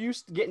took a little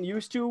getting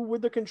used to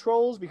with the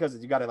controls because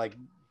you got to like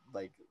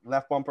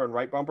left bumper and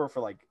right bumper for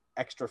like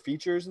extra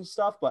features and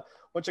stuff. But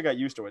once I got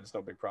used to it, it's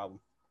no big problem.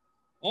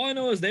 All I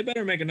know is they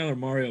better make another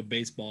Mario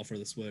Baseball for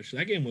the Switch.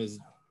 That game was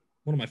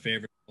one of my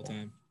favorites of all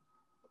time.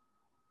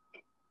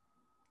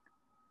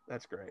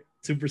 That's great.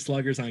 Super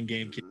Sluggers on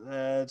GameCube.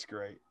 That's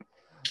great.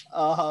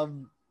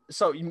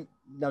 So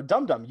now,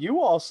 Dum Dum, you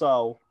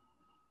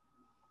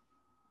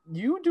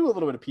do a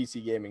little bit of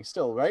PC gaming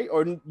still, right?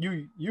 Or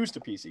you used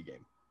to PC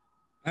game?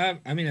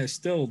 I mean, I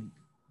still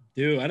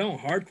do. I don't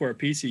hardcore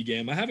PC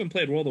game. I haven't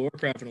played World of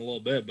Warcraft in a little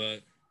bit, but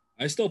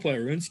I still play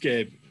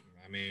RuneScape.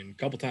 I mean, a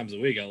couple times a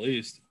week at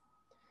least.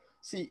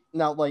 See,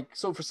 now, like,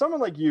 so for someone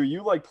like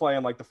you like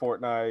playing like the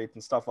Fortnite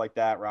and stuff like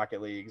that,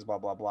 Rocket Leagues, blah,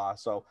 blah, blah.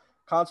 So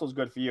console's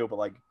good for you, but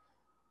like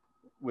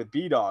with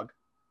B-Dog,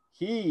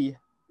 he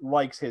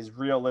likes his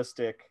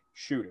realistic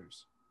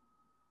shooters.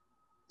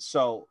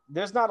 So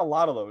there's not a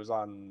lot of those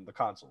on the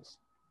consoles.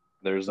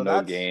 There's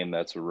no game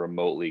that's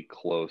remotely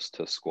close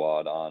to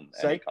Squad on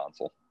any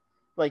console.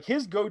 Like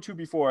his go-to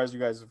before, as you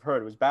guys have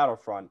heard, was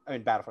Battlefield,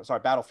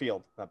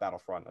 not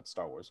Battlefront, that's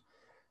Star Wars.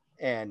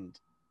 And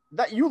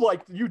that you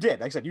did.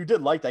 Like I said, you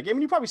did like that game,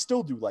 and you probably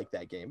still do like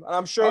that game. And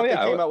I'm sure if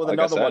they came out with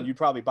another one, you'd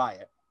probably buy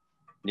it.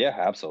 Yeah,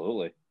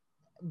 absolutely.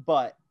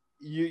 But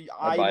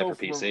I'd buy it for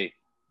PC.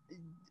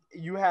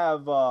 You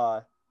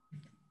have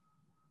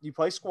you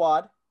play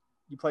Squad,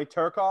 you play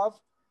Tarkov,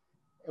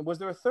 and was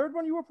there a third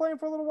one you were playing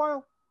for a little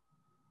while?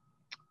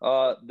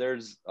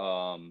 There's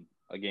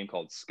a game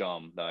called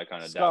Scum that I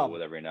kind of dabble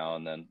with every now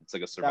and then. It's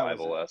like a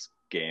survival-esque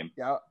game.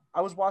 Yeah,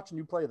 I was watching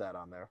you play that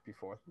on there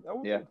before.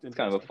 Yeah, it's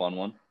kind of a fun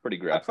one. Pretty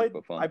graphic,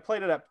 but fun. I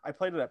played it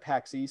at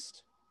PAX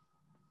East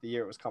the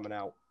year it was coming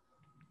out.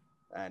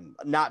 And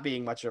not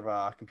being much of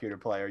a computer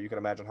player, you can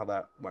imagine how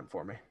that went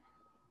for me.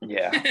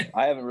 Yeah,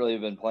 I haven't really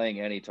been playing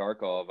any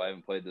Tarkov. I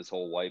haven't played this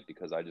whole wipe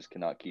because I just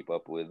cannot keep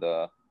up with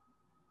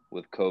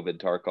COVID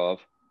Tarkov.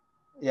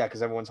 Yeah,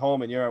 because everyone's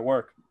home and you're at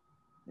work.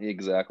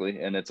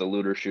 Exactly, and it's a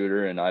looter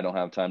shooter, and I don't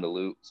have time to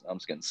loot. So I'm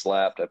just getting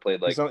slapped. I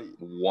played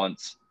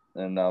once,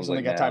 and I was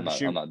like, I'm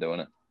not doing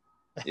it.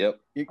 Yep,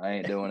 I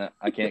ain't doing it.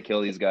 I can't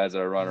kill these guys that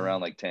are running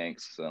around like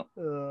tanks. So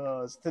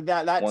that's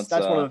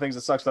one of the things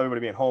that sucks with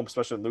everybody being home,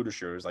 especially in looter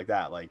shooters like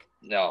that. Like,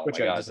 no, my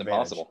God, it's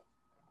impossible.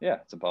 Yeah,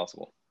 it's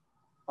impossible.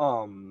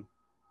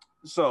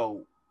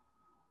 So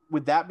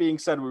with that being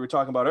said, we were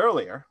talking about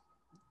earlier,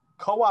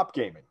 co-op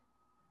gaming.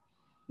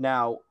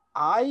 Now,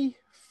 I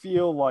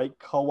feel like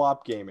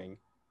co-op gaming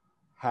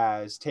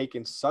has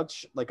taken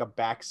such like a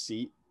back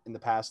seat in the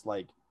past,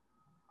 like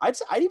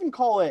I'd even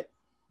call it,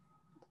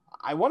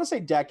 I want to say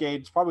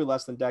decade. It's probably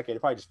less than decade. It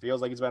probably just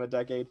feels like it's been a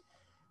decade.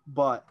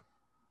 But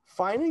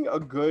finding a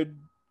good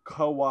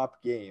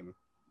co-op game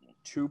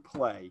to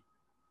play,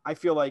 I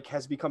feel like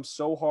has become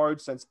so hard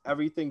since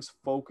everything's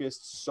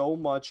focused so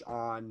much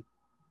on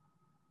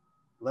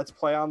let's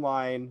play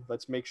online.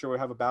 Let's make sure we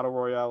have a battle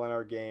royale in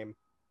our game.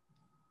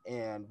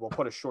 And we'll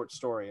put a short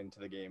story into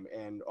the game.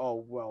 And,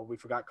 oh, well, we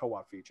forgot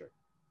co-op feature.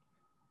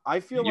 I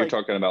feel you're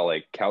talking about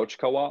like couch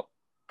co-op?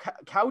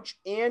 Couch,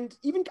 and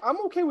even I'm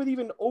okay with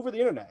even over the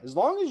internet. As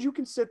long as you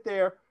can sit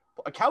there.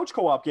 Couch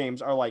co-op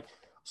games are like,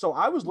 so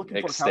I was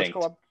looking for a couch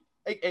co-op.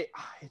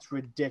 It's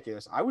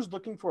ridiculous. I was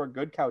looking for a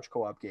good couch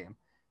co-op game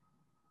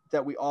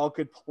that we all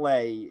could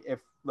play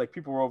if like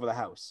people were over the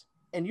house.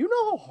 And you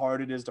know how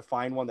hard it is to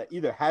find one that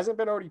either hasn't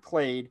been already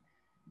played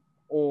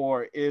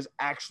or is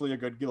actually a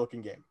good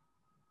looking game.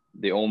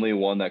 The only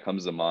one that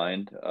comes to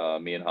mind,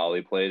 me and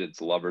Holly played, it's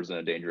Lovers in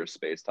a Dangerous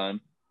Space Time.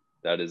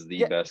 That is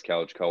the best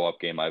couch co-op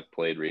game I've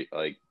played.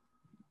 Like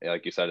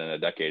you said, in a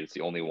decade. It's the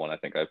only one I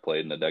think I've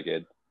played in a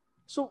decade.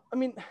 So, I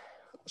mean,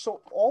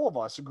 all of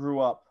us grew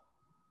up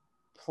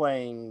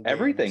playing games.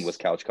 Everything was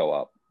couch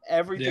co-op.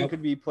 Everything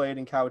could be played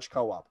in couch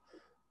co-op.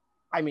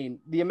 I mean,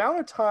 the amount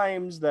of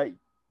times that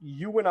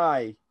you and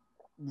I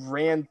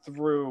ran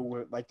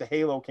through like the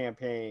Halo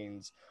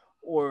campaigns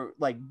or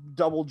like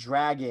Double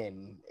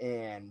Dragon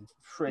and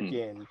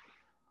freaking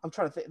I'm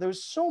trying to think. There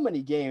was so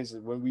many games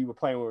when we were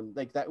playing where,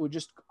 like that would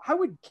just I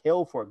would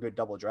kill for a good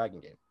Double Dragon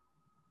game.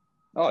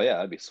 Oh yeah,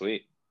 that'd be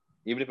sweet.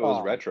 Even if it was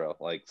Oh. retro,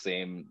 like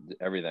same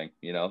everything,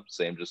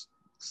 same just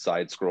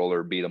side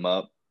scroller, beat 'em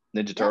up.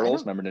 Ninja Yeah,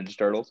 Turtles, remember Ninja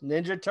Turtles?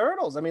 Ninja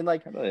Turtles. I mean,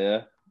 like, Oh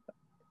yeah.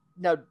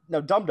 now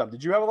Dum Dum,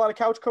 did you have a lot of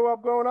couch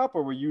co-op growing up,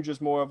 or were you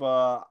just more of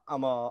a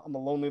I'm a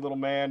lonely little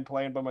man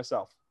playing by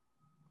myself?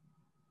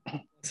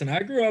 Listen,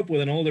 I grew up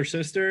with an older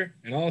sister,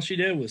 and all she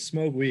did was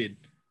smoke weed.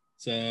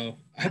 So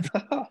I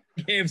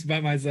played games by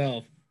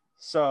myself.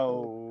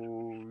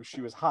 So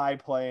she was high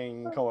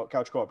playing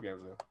couch co-op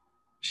games with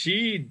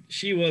you.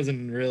 She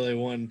wasn't really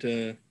one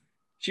to.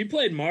 She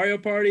played Mario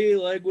Party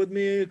like with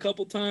me a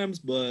couple times,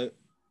 but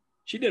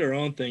she did her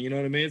own thing. You know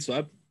what I mean?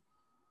 So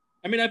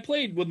I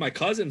played with my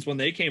cousins when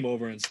they came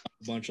over and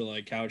a bunch of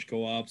like couch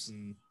co-ops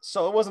and.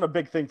 So it wasn't a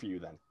big thing for you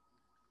then.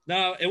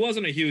 No, it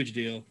wasn't a huge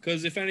deal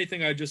because if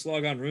anything, I'd just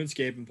log on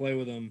RuneScape and play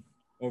with them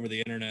over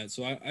the internet.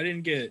 So I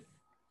didn't get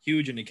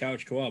huge into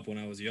couch co-op when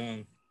I was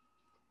young.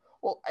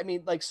 Well, I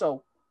mean, like,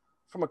 so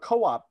from a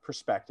co-op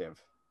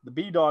perspective, the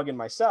B-Dog and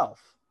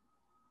myself,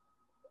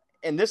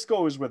 and this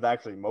goes with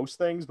actually most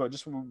things, but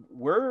just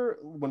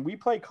when we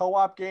play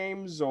co-op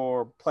games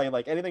or play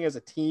like anything as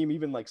a team,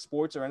 even like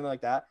sports or anything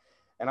like that,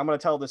 and I'm going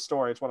to tell this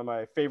story. It's one of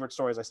my favorite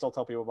stories. I still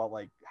tell people about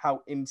like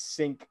how in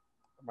sync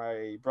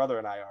my brother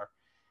and I are,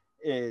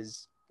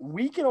 is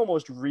we can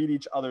almost read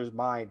each other's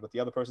mind what the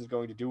other person's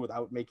going to do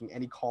without making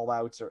any call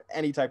outs or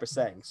any type of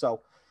saying. So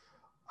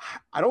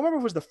I don't remember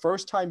if it was the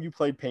first time you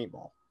played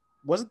paintball.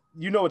 Was it,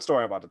 you know what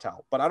story I'm about to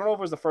tell, but I don't know if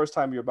it was the first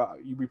time you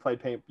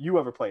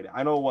ever played it.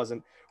 I know it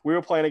wasn't. We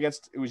were playing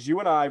it was you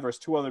and I versus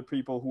two other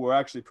people who were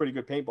actually pretty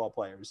good paintball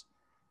players.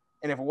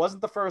 And if it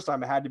wasn't the first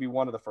time, it had to be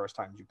one of the first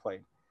times you played.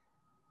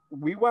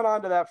 We went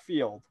onto that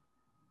field,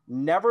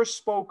 never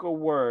spoke a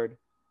word,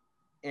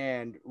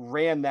 and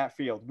ran that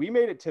field. We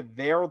made it to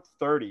their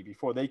 30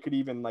 before they could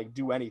even like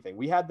do anything.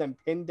 We had them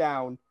pinned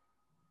down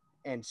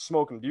and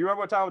smoking. Do you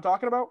remember what time I'm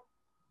talking about?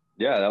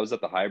 Yeah, that was at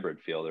the hybrid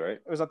field,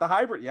 right? It was at the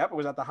hybrid. Yep, it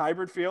was at the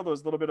hybrid field. There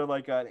was a little bit of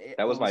like that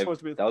was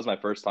my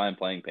first time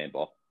playing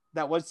paintball.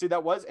 That was,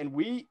 and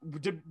we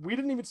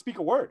didn't even speak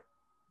a word.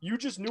 You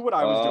just knew what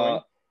I was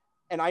doing,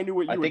 and I knew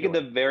what you were doing. I think in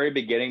the very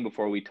beginning,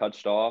 before we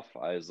touched off,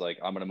 I was like,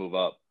 "I'm gonna move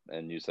up,"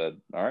 and you said,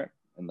 "All right,"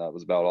 and that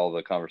was about all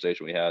the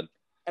conversation we had.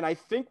 And I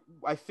think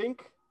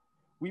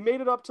we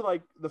made it up to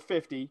like the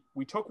 50.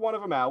 We took one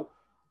of them out.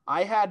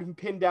 I had him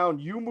pinned down.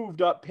 You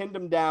moved up, pinned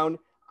him down.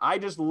 I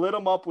just lit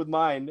him up with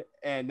mine,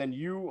 and then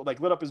you like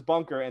lit up his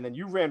bunker, and then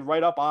you ran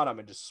right up on him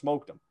and just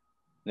smoked him.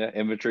 Yeah,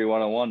 infantry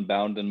 101,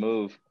 bound and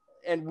move.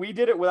 And we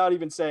did it without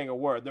even saying a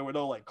word. There were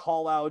no like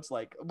call outs,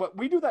 but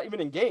we do that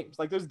even in games.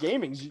 Like there's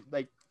gamings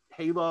like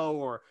Halo,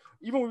 or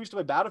even when we used to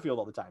play Battlefield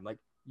all the time. Like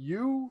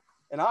you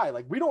and I,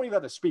 like we don't even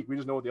have to speak. We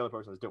just know what the other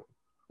person is doing.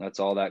 That's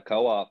all that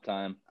co-op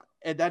time.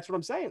 And that's what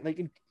I'm saying. Like,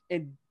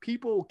 and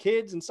people,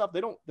 kids and stuff,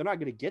 they're not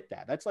going to get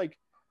that. That's like,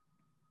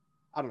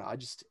 I don't know.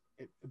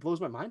 It blows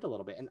my mind a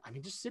little bit. And I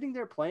mean, just sitting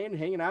there playing,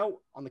 hanging out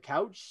on the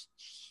couch,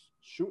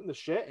 shooting the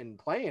shit and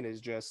playing is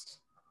just,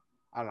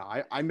 I don't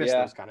know. I miss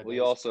those kind of days.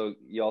 You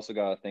also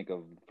got to think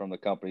of from the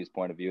company's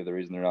point of view, the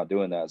reason they're not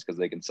doing that is because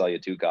they can sell you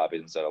 2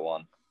 copies instead of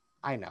 1.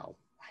 I know,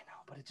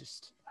 but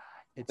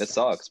it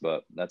sucks,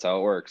 but that's how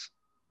it works.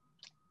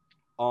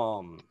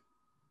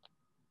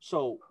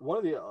 So one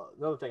of the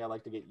another thing I'd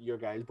like to get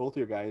both of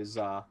your guys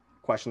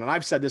question, and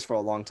I've said this for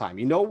a long time,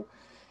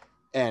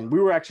 and we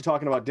were actually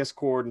talking about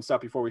Discord and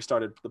stuff before we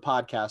started the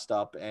podcast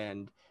up,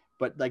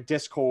 but like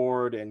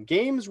Discord and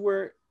games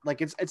where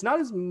like it's not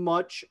as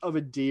much of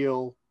a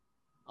deal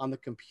on the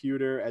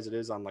computer as it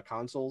is on the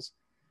consoles,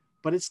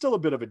 but it's still a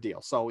bit of a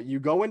deal. So you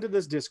go into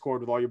this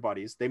Discord with all your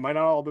buddies. They might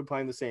not all be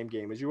playing the same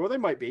game as you, or they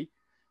might be,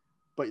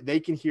 but they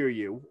can hear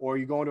you. Or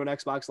you go into an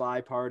Xbox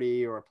Live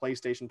party or a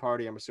PlayStation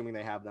party. I'm assuming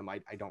they have them. I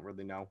don't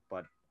really know,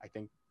 but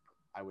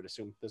I would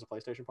assume there's a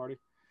PlayStation party.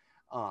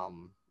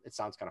 It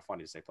sounds kind of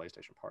funny to say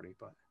PlayStation party,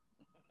 but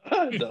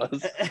it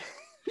does.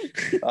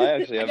 I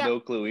actually have no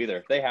clue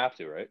either. They have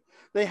to, right?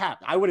 They have.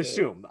 I would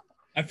assume.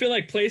 I feel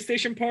like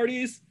PlayStation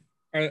parties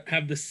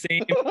have the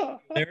same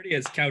popularity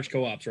as couch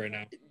co-ops right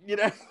now.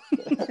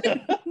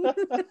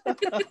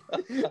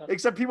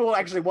 Except people who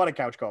actually want a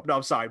couch co-op. No,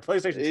 I'm sorry.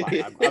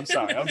 PlayStation's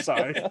fine.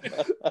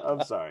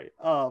 I'm sorry.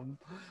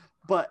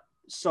 But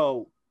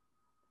so,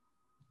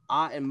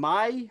 in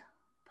my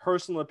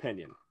personal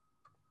opinion,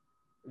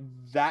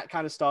 that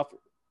kind of stuff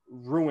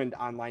ruined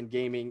online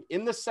gaming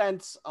in the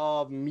sense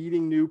of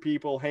meeting new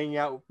people, hanging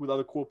out with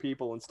other cool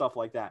people and stuff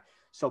like that.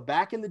 So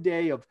back in the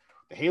day of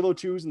the Halo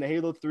 2s and the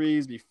Halo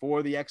 3s,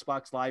 before the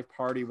Xbox Live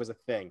party was a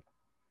thing,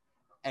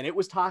 and it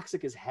was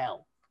toxic as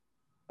hell.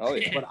 Oh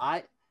yeah. But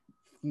I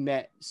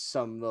met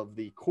some of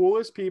the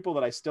coolest people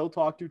that I still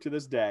talk to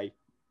this day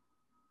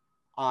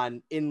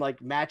in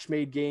like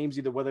match-made games,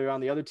 either whether you're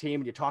on the other team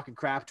and you're talking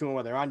crap to them,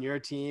 or they're on your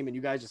team and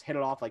you guys just hit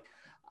it off. Like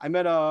I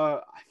met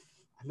a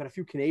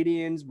few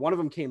Canadians. One of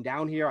them came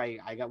down here.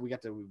 We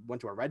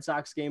went to a Red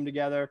Sox game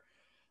together.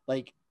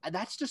 Like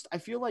that's just, I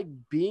feel like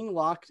being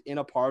locked in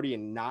a party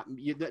and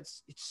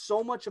it's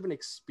so much of an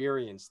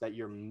experience that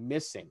you're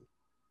missing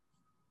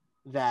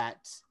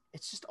that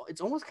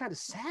it's almost kind of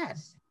sad.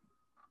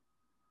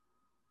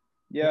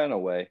 Yeah, in a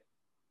way.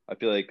 I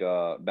feel like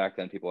back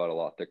then people had a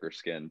lot thicker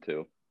skin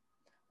too.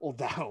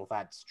 Well,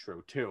 that's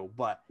true too.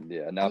 But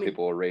yeah, now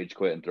people will rage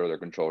quit and throw their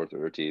controller through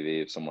their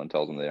TV if someone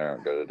tells them they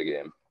aren't good at a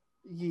game.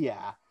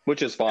 Yeah,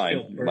 which is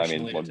fine. I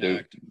mean,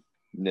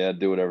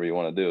 do whatever you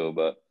want to do.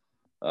 But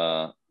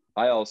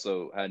I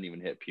also hadn't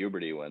even hit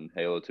puberty when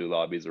Halo 2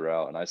 lobbies are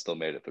out, and I still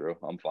made it through.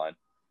 I'm fine.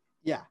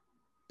 Yeah,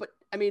 but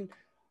I mean,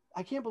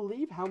 I can't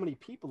believe how many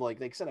people,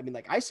 like I said, I mean,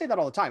 like I say that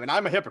all the time, and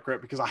I'm a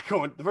hypocrite because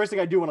the first thing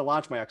I do when I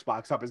launch my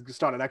Xbox up is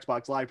start an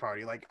Xbox Live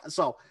party. Like,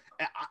 so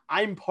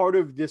I'm part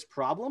of this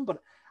problem,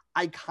 but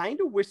I kind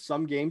of wish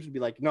some games would be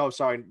like, no,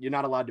 sorry, you're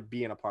not allowed to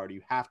be in a party.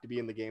 You have to be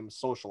in the game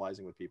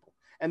socializing with people.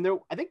 And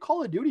I think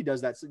Call of Duty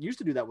does that. Used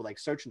to do that with like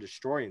search and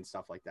destroy and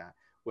stuff like that,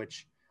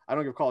 which I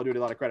don't give Call of Duty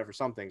a lot of credit for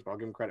some things, but I'll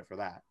give them credit for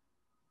that.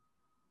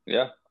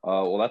 Yeah.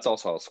 Well, that's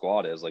also how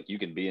squad is. Like you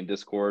can be in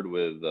Discord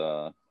with,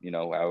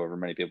 however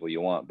many people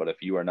you want. But if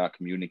you are not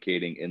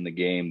communicating in the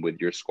game with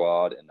your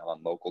squad and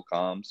on local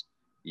comms,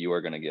 you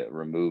are going to get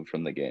removed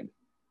from the game.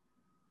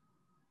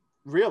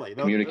 Really?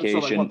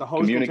 Communication, so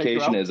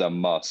communication is a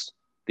must.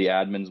 The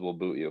admins will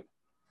boot you.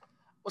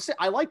 Well, see,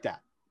 I like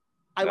that.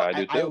 I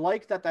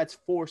like that that's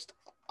forced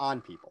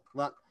on people.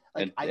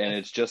 And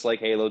it's just like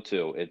Halo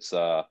 2. It's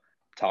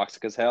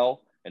toxic as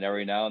hell. And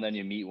every now and then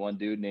you meet one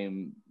dude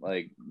named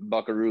like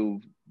Buckaroo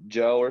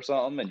Joe or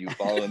something, and you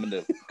follow him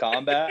into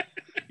combat.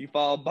 You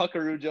follow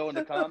Buckaroo Joe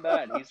into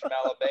combat, and he's from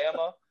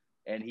Alabama,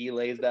 and he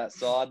lays that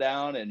saw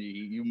down, and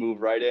you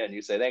move right in.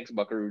 You say, "Thanks,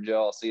 Buckaroo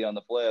Joe. I'll see you on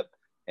the flip."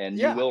 And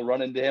you will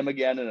run into him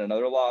again in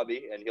another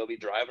lobby, and he'll be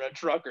driving a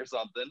truck or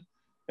something.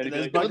 And he'll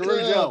be like,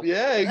 Buckaroo Joe.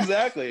 Yeah,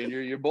 exactly. And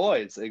you're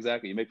boys.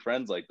 Exactly. You make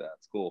friends like that.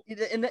 It's cool.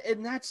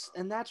 And that's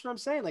what I'm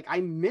saying. Like, I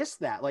miss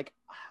that. Like,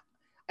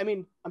 I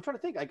mean, I'm trying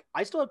to think. Like,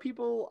 I still have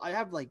people. I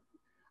have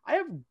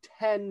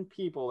 10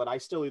 people that I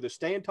still either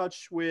stay in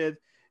touch with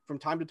from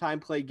time to time,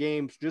 play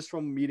games just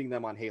from meeting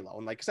them on Halo.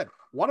 And like I said,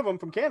 one of them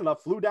from Canada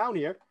flew down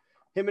here.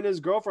 Him and his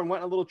girlfriend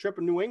went on a little trip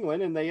in New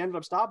England, and they ended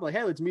up stopping. Like,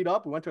 hey, let's meet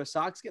up. We went to a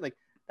Sox game. Like,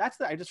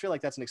 I just feel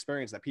like that's an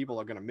experience that people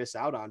are going to miss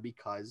out on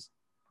because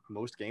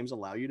most games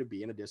allow you to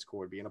be in a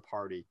Discord, be in a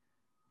party,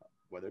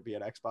 whether it be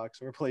an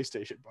Xbox or a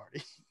PlayStation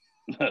party.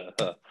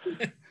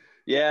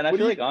 Yeah, and I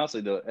feel like honestly,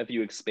 though, if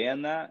you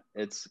expand that,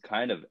 it's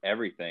kind of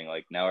everything.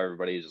 Like now,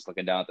 everybody's just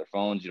looking down at their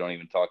phones. You don't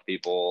even talk to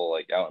people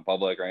like out in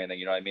public or anything.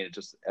 You know what I mean? It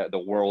just the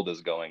world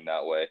is going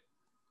that way.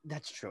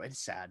 That's true. It's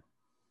sad.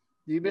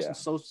 You're missing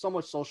so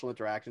much social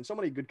interaction, so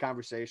many good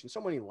conversations,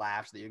 so many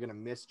laughs that you're gonna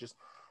miss. Just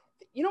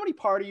how many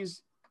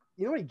parties,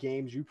 how many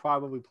games you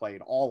probably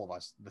played, all of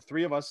us, the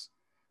three of us,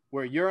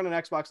 where you're in an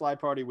Xbox Live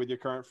party with your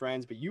current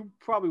friends, but you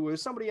probably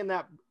was somebody in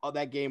that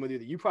game with you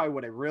that you probably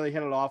would have really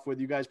hit it off with.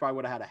 You guys probably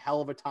would have had a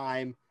hell of a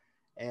time,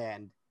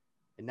 and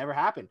it never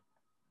happened.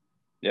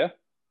 Yeah,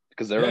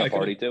 because they're in a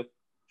party too.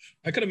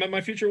 I could have met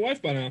my future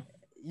wife by now.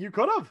 You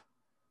could have.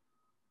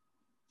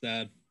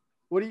 Sad.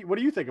 What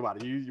do you think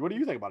about it? What do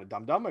you think about it,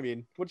 Dum Dum? I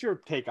mean, what's your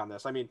take on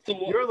this? I mean,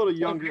 you're a little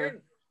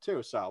younger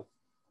too, so.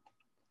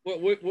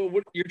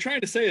 What you're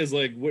trying to say is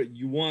like, what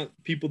you want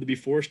people to be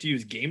forced to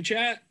use game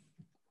chat?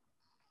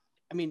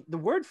 I mean, the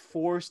word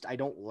forced, I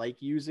don't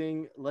like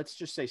using. Let's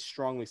just say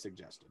strongly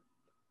suggested.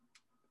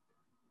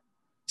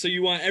 So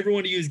you want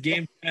everyone to use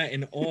game chat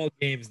in all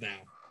games now?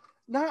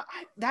 No,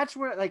 that's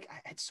where like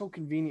it's so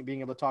convenient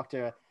being able to talk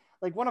to.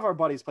 Like one of our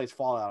buddies plays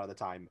Fallout all the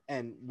time,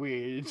 and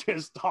we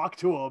just talk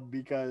to him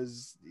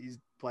because he's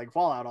playing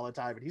Fallout all the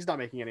time, and he's not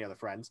making any other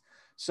friends.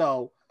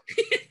 So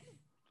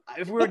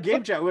if we were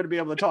game chat, we would be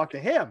able to talk to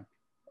him.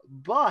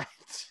 But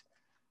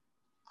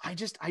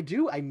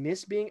I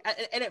miss being,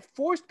 and it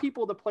forced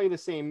people to play the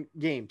same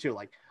game too.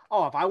 Like,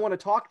 oh, if I want to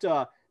talk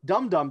to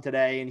Dum Dum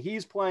today and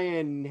he's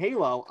playing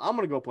Halo, I'm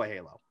gonna go play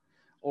Halo.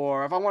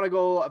 Or if I want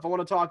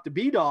to talk to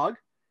B Dog,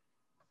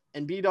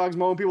 and B Dog's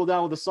mowing people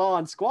down with a saw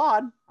on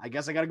Squad, I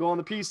guess I got to go on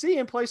the PC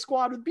and play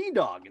Squad with B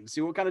Dog and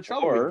see what kind of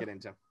trouble we can get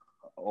into.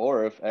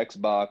 Or if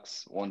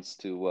Xbox wants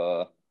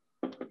to,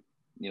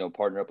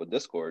 partner up with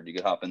Discord, you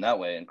could hop in that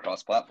way and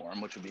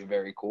cross-platform, which would be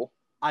very cool.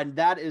 And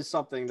that is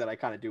something that I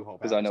kind of do hope.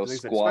 Because I know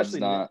Squad's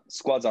not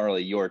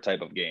really your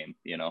type of game,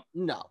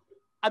 No,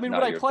 I mean,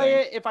 would I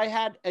play it if I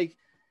had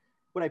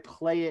would I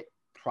play it?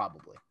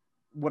 Probably.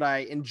 Would I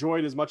enjoy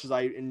it as much as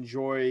I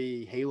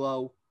enjoy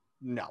Halo?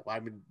 No, I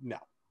mean, no.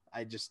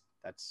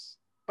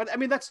 But I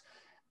mean, that's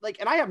like,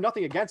 and I have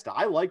nothing against it.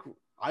 I like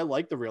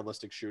the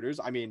realistic shooters.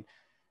 I mean,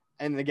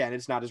 and again,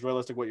 it's not as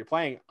realistic what you're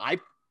playing. I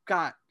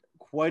got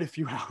quite a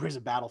few hours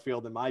of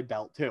Battlefield in my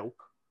belt too.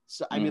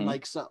 So, I mean,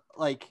 I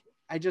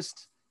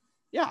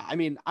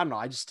mean, I don't know.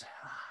 It's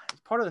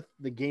part of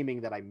the gaming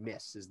that I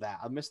miss is that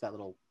I miss that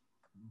little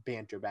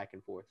banter back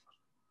and forth.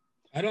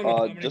 I don't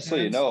know. Just so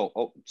you know.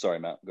 Oh, sorry,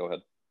 Matt. Go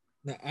ahead.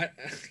 No,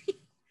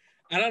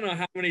 I don't know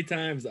how many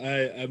times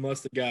I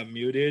must have got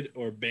muted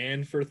or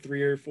banned for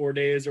 3 or 4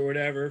 days or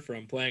whatever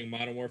from playing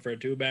Modern Warfare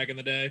 2 back in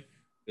the day.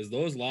 because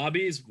those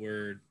lobbies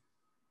were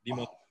the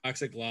most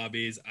toxic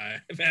lobbies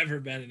I've ever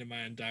been in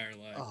my entire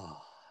life. Oh,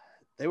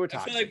 they were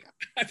toxic.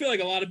 I feel like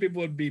a lot of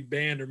people would be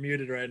banned or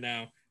muted right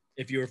now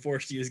if you were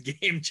forced to use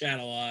game chat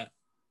a lot.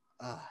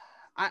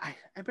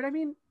 But I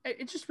mean,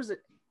 it just was.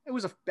 It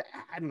was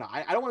I don't know.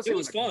 I don't want to say it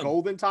was fun. A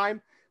golden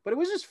time, but it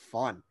was just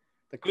fun.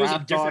 The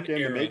crap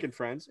talking, the making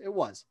friends. It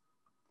was.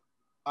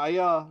 Like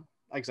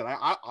I said,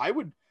 I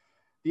would.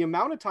 The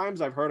amount of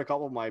times I've heard a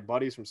couple of my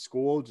buddies from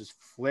school just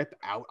flip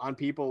out on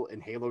people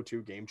in Halo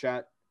 2 game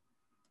chat.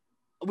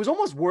 It was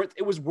almost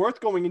worth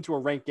going into a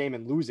ranked game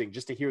and losing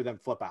just to hear them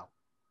flip out.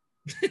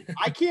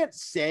 I can't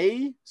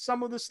say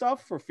some of the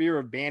stuff for fear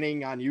of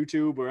banning on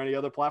YouTube or any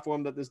other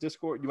platform that this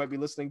Discord you might be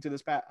listening to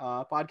this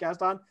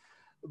podcast on,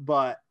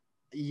 but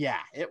yeah,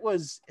 it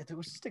was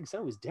just like I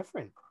said, it was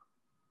different.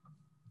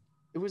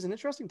 It was an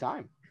interesting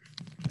time.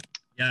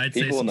 Yeah,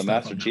 people in the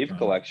Master Chief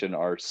Collection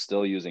are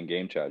still using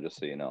game chat, just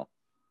so you know.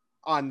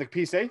 On the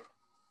PC?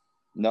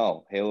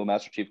 No, Halo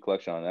Master Chief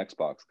Collection on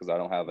Xbox, because I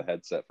don't have a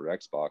headset for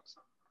Xbox.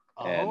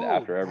 And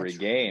after every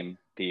game,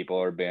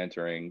 people are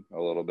bantering a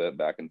little bit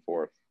back and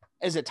forth.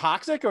 Is it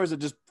toxic or is it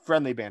just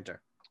friendly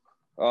banter?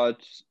 I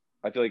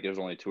feel like there's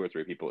only 2 or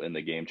 3 people in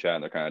the game chat,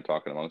 and they're kind of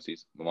talking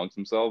amongst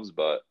themselves.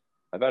 But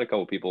I've had a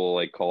couple people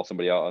like call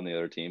somebody out on the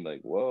other team,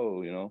 like,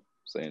 "Whoa,"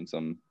 saying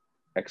some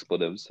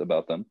expletives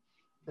about them.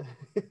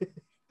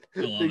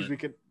 things we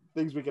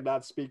could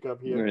not speak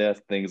of here. Yeah,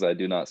 things I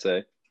do not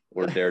say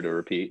or dare to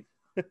repeat.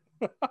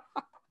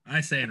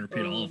 I say and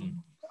repeat all of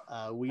them.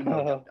 We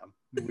know.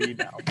 We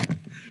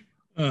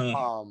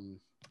know.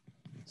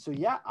 So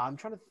yeah, I'm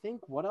trying to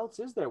think. What else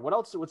is there? What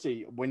else? Let's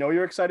see. We know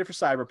you're excited for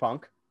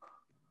Cyberpunk.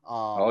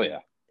 Oh yeah.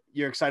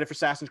 You're excited for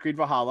Assassin's Creed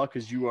Valhalla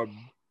because you are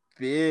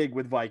big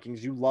with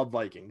Vikings. You love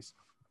Vikings.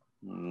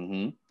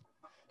 Mm-hmm.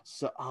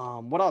 So,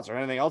 what else? Or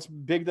anything else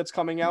big that's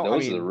coming out?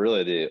 Those are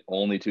really the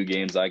only 2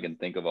 games I can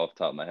think of off the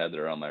top of my head that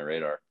are on my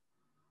radar.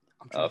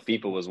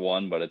 FIFA was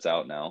one, but it's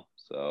out now.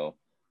 So.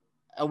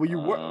 Well, you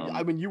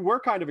were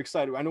kind of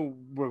excited. I know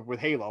with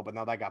Halo, but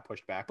now that got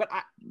pushed back. But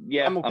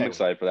I'm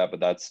excited for that. But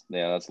that's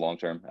long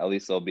term. At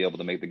least they'll be able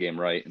to make the game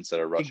right instead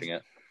of rushing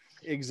it.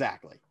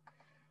 Exactly.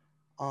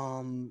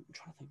 I'm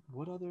trying to think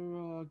what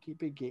other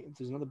big game.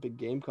 There's another big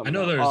game coming. I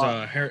know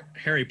there's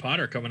Harry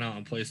Potter coming out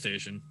on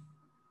PlayStation.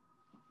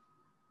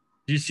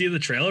 Do you see the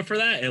trailer for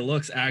that? It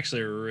looks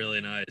actually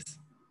really nice.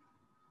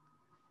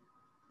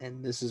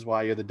 And this is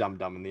why you're the Dum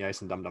Dum in the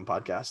Ice and Dum Dum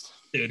podcast.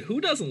 Dude,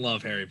 who doesn't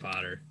love Harry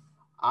Potter?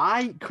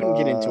 I couldn't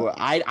get into it.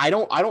 I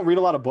don't read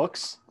a lot of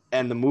books,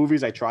 and the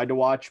movies I tried to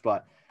watch,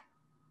 but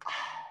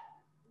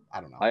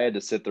I don't know. I had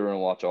to sit through and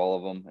watch all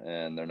of them,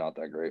 and they're not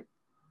that great.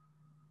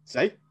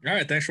 Say? All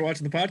right, thanks for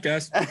watching the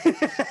podcast.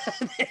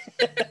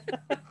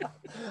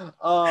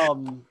 A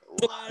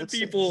lot of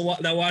people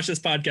that watch this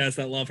podcast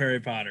that love Harry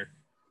Potter.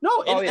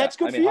 No, that's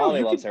good for you.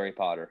 Holly loves Harry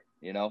Potter,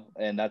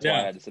 and that's why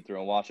I had to sit through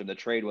and watch them. The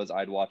trade was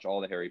I'd watch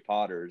all the Harry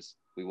Potters.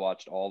 We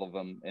watched all of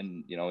them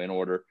in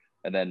order.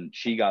 And then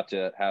she got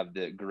to have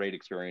the great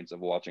experience of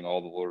watching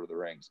all the Lord of the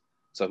Rings.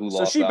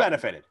 So she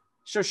benefited.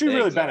 So she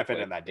really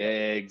benefited in that deal.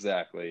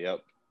 Exactly.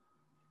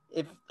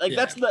 Yep.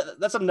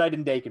 That's a night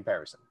and day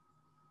comparison.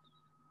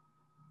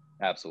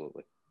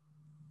 Absolutely.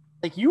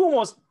 Like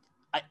yours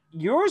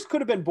could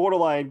have been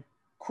borderline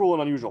Cruel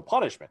and Unusual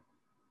Punishment.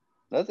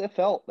 It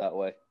felt that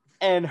way.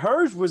 And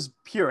hers was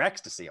pure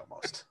ecstasy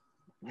almost.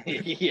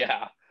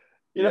 Yeah.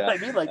 You know what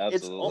I mean? Like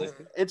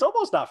it's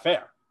almost not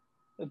fair.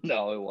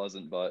 No, it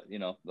wasn't, but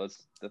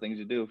that's the things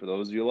you do for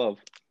those you love.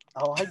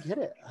 Oh, I get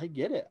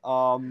it.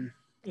 Oh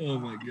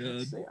my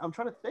god. I'm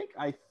trying to think.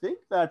 I think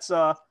that's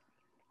I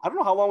don't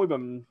know how long we've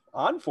been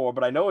on for,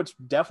 but I know it's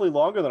definitely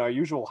longer than our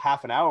usual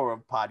half an hour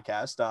of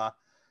podcast.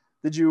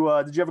 Did you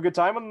have a good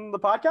time on the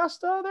podcast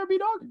there,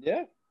 B-Dog?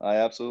 Yeah, I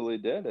absolutely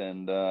did,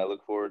 and I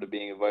look forward to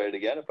being invited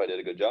again if I did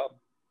a good job.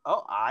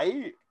 Oh,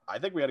 I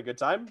think we had a good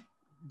time.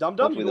 Dum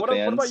Dum, what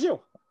about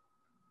you?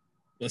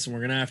 Listen, we're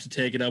going to have to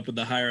take it up with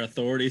the higher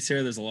authorities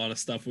here. There's a lot of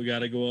stuff we got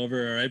to go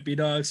over. All right,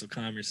 B-Dog, so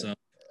calm yourself.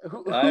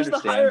 I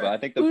understand, but I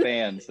think the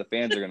fans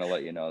are going to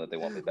let you know that they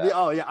want me back.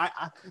 Oh, yeah.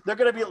 The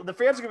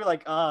fans are going to be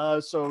like,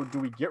 so do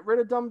we get rid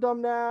of Dum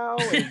Dum now?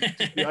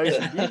 The Ice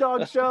and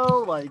B-Dog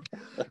show? Like,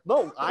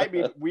 no, I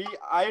mean,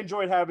 I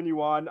enjoyed having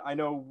you on. I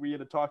know we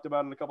had talked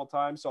about it a couple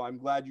times, so I'm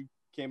glad you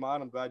came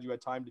on. I'm glad you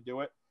had time to do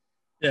it.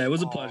 Yeah, it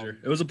was a pleasure.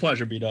 It was a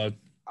pleasure, B-Dog.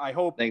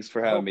 Thanks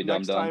for having me,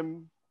 Dum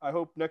Dum. I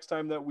hope next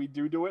time that we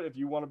do it, if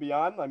you want to be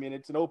on, I mean,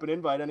 it's an open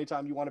invite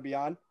anytime you want to be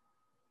on.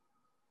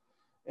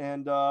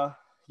 And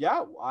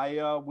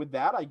with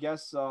that, I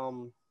guess,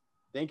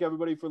 thank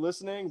everybody for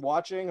listening,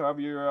 watching, however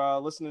you're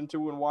listening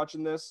to and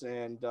watching this.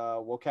 And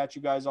we'll catch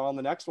you guys all in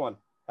the next one.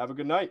 Have a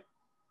good night.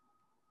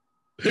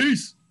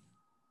 Peace.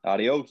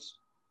 Adios.